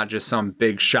 so it's not just some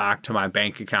big shock to my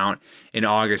bank account in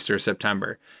August or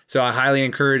September. So I highly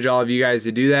encourage all of you guys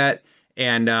to do that.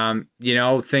 And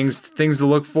things to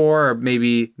look for, or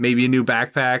maybe a new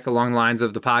backpack along the lines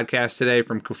of the podcast today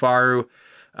from Kufaru.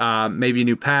 Maybe a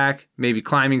new pack, maybe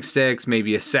climbing sticks,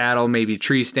 maybe a saddle, maybe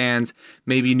tree stands,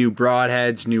 maybe new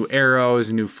broadheads, new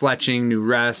arrows, new fletching, new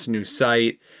rests, new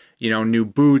sight, new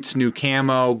boots, new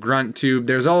camo, grunt tube.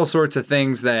 There's all sorts of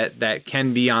things that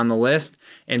can be on the list,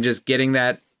 and just getting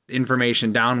that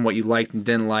information down, what you liked and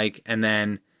didn't like, and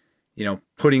then,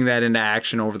 putting that into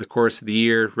action over the course of the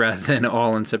year rather than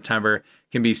all in September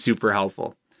can be super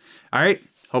helpful. All right.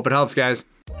 Hope it helps, guys.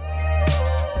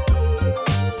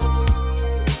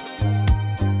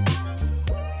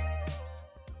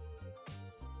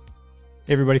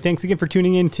 Hey everybody, thanks again for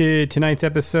tuning in to tonight's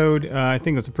episode. I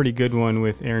think it was a pretty good one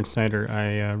with Aron Snyder.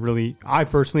 I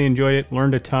personally enjoyed it,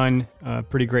 learned a ton.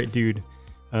 Pretty great dude.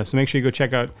 So make sure you go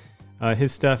check out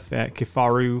his stuff at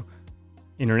Kufaru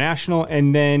International.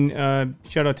 And then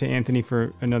shout out to Anthony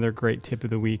for another great tip of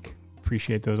the week.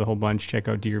 Appreciate those a whole bunch. Check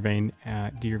out Deer Vein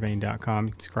at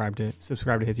deervein.com. Subscribe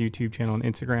to his YouTube channel and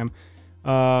Instagram.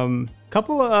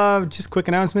 Couple of just quick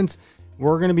announcements.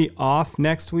 We're going to be off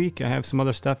next week. I have some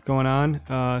other stuff going on,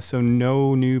 so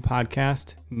no new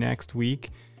podcast next week.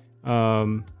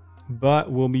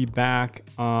 But we'll be back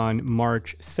on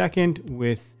March 2nd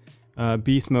with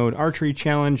Beast Mode Archery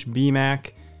Challenge,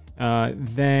 BMAC.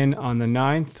 Then on the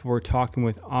 9th, we're talking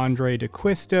with Andre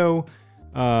DeQuisto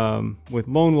with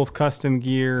Lone Wolf Custom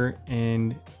Gear.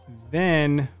 And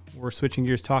then we're switching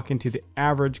gears, talking to the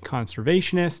Average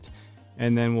Conservationist.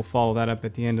 And then we'll follow that up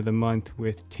at the end of the month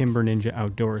with Timber Ninja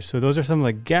Outdoors. So those are some of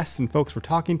the guests and folks we're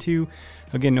talking to.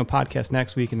 Again, no podcast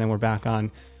next week, and then we're back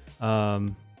on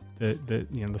the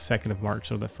 2nd of March,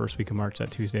 so the first week of March, that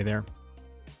Tuesday there.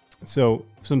 So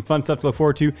some fun stuff to look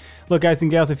forward to. Look, guys and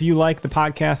gals, if you like the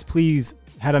podcast, please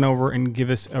head on over and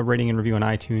give us a rating and review on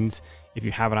iTunes. If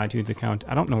you have an iTunes account,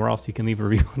 I don't know where else you can leave a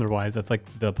review otherwise. That's like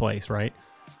the place, right?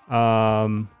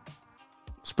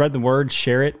 Spread the word,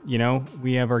 share it.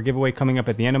 We have our giveaway coming up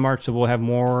at the end of March, so we'll have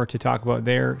more to talk about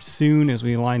there soon as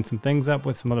we line some things up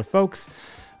with some other folks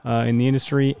in the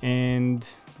industry. And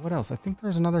what else? I think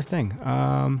there's another thing.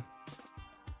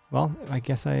 Well, I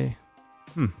guess I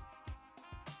don't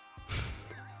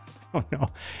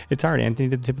know. It's hard. Anthony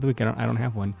did the tip of the week. I don't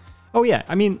have one. Oh yeah.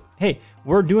 I mean, hey,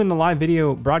 we're doing the live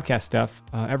video broadcast stuff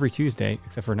every Tuesday,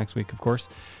 except for next week, of course,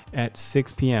 at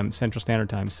 6 p.m. Central Standard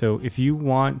Time. So if you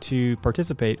want to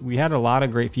participate, we had a lot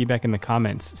of great feedback in the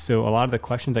comments. So a lot of the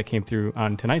questions that came through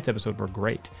on tonight's episode were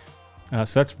great.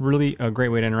 So that's really a great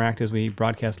way to interact as we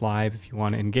broadcast live. If you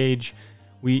want to engage,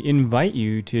 we invite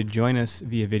you to join us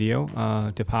via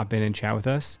video, to pop in and chat with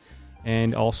us,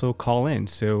 and also call in.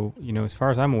 So, as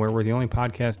far as I'm aware, we're the only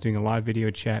podcast doing a live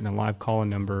video chat and a live call-in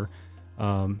number.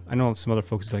 I know some other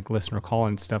folks like listener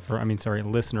call-in stuff,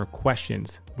 listener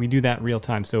questions. We do that real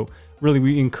time. So really,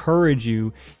 we encourage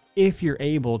you, if you're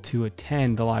able to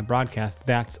attend the live broadcast,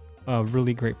 that's a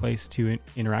really great place to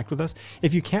interact with us.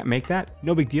 If you can't make that,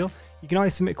 no big deal. You can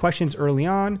always submit questions early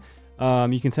on.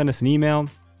 You can send us an email.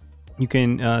 You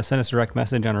can send us a direct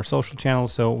message on our social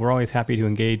channels. So we're always happy to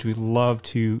engage. We'd love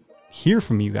to hear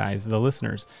from you guys, the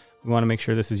listeners. We want to make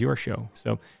sure this is your show.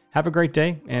 So Have a great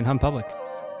day and hunt public.